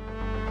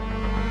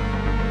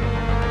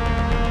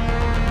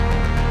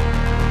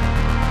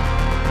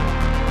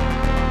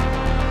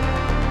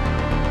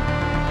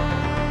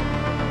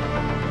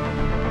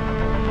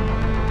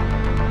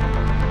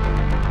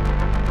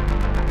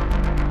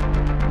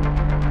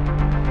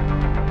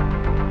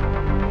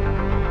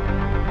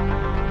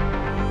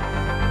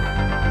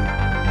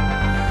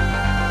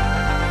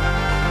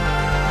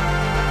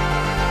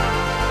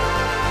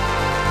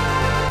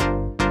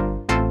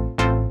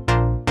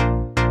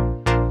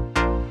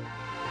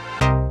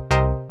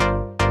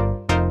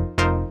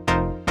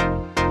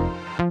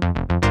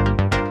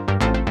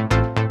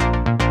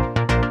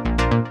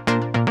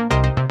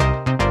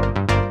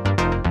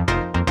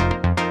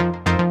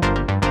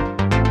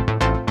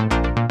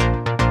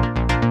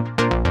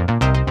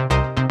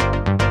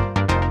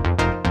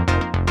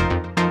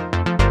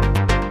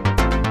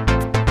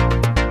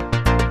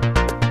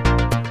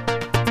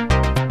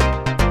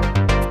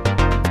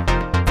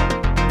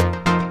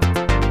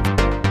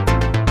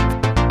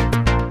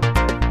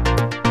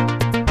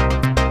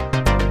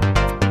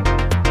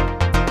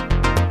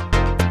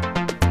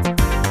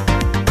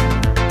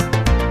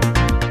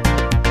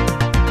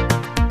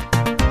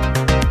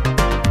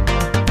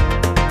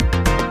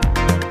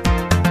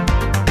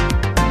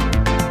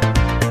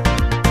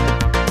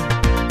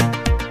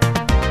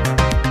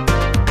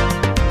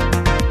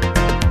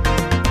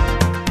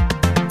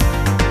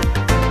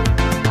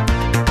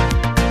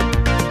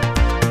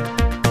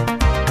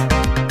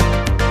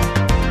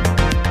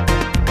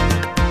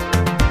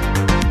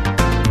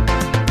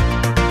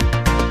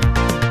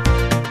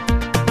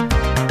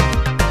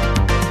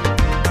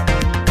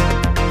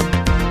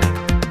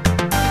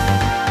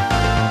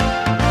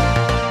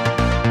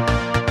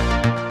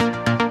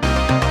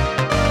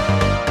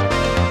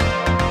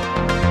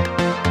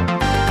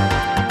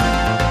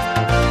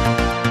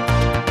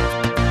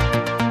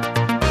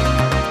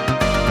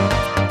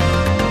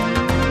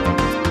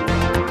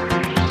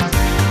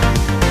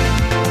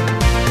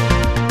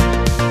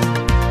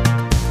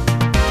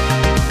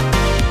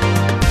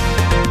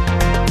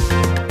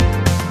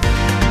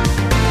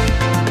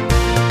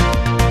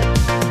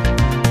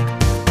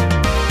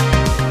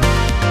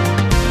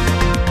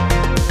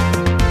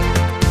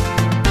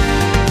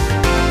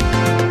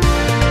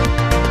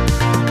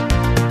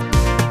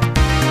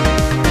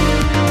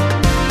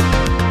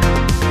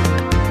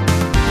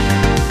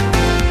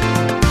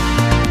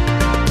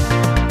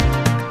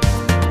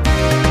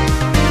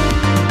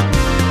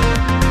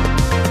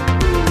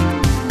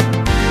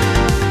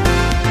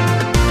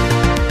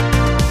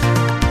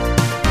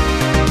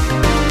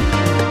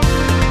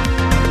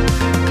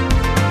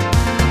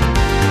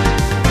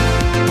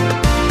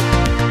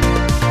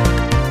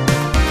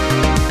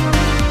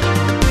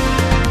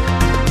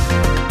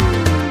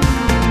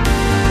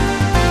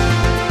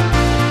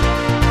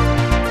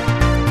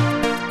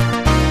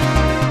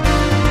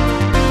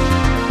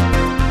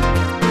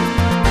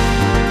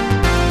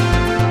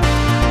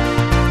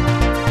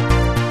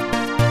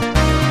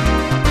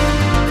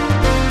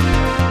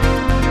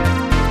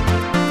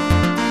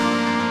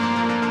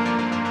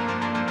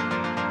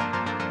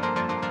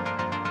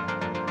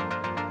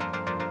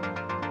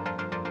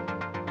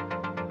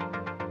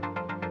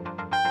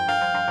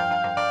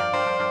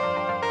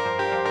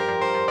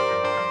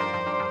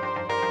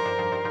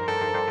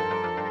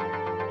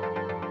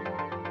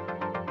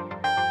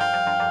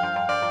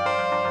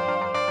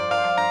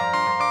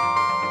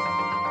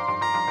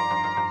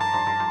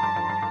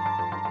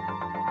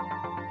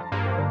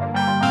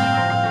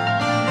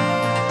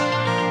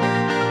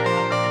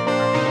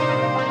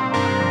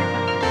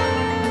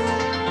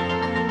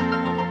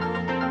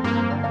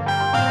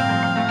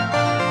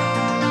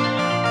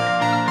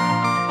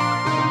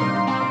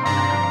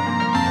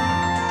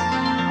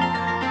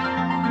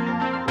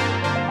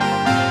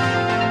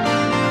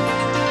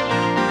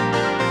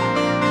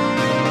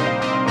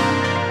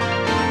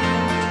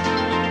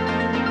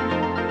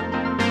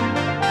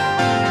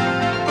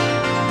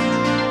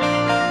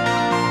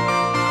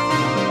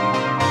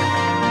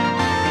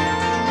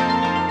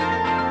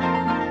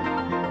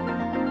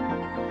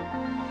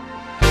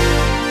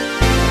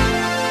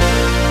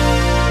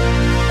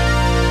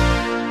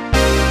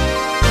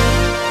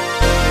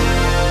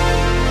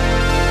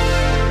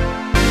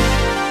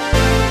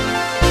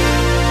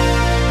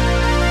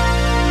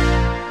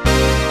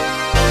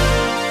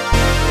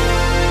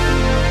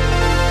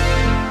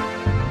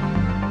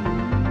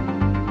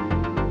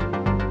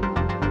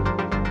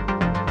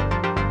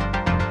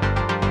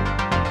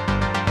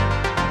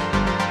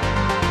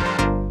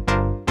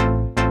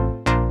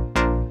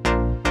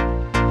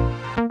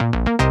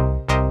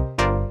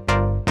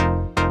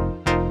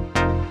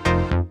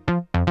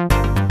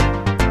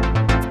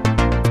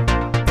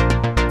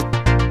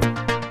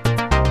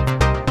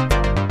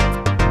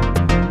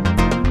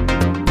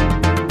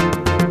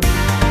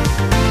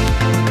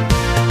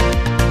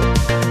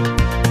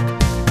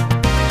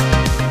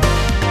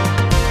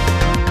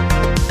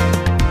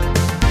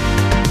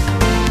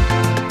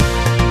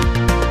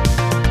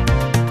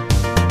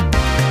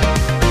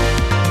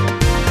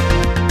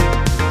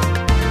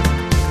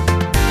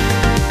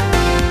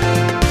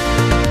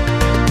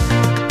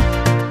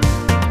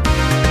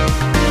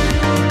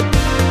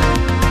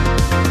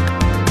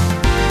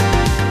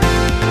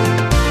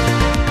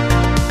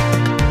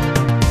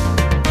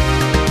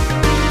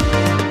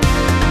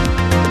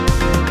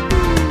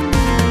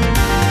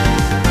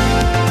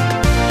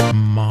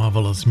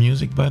 was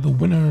music by the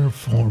winner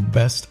for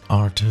Best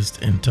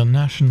Artist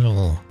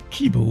International,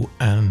 Kibo,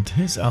 and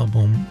his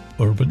album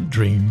Urban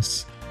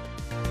Dreams.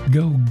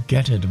 Go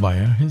get it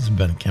via his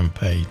Bandcamp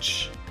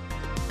page.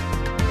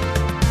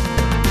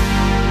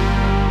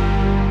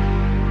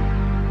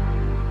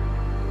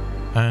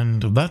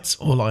 And that's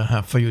all I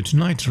have for you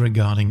tonight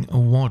regarding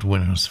award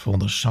winners for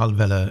the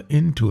Schallwelle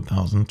in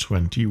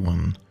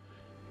 2021.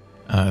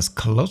 As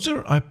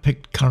closer, I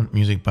picked current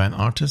music by an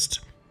artist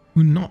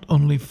who not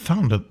only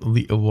founded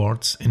the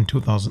awards in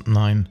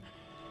 2009,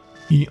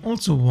 he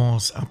also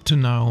was up to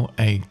now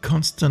a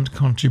constant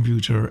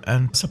contributor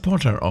and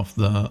supporter of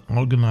the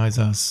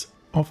organizers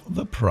of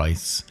the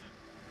prize.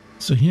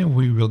 So here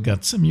we will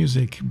get some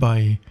music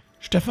by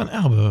Stefan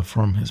Erbe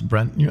from his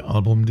brand new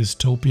album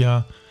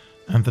Dystopia,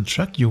 and the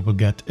track you will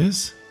get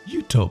is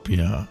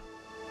Utopia.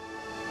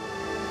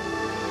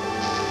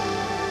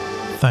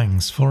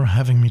 Thanks for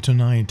having me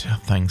tonight,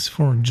 thanks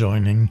for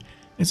joining.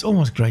 It's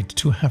always great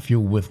to have you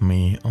with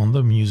me on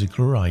the music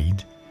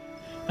ride.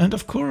 And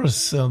of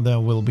course, there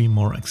will be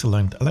more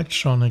excellent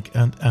electronic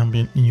and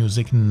ambient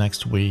music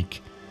next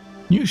week.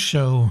 New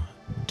show,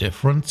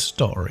 different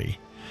story.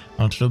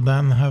 Until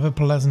then, have a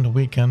pleasant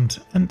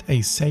weekend and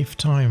a safe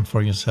time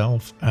for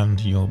yourself and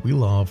your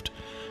beloved.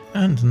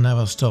 And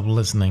never stop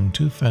listening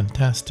to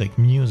fantastic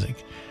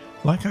music,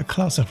 like a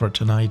classic for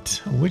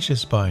tonight, which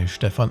is by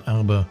Stefan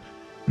Erbe,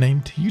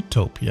 named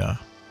Utopia.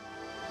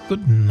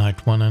 Good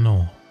night, one and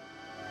all.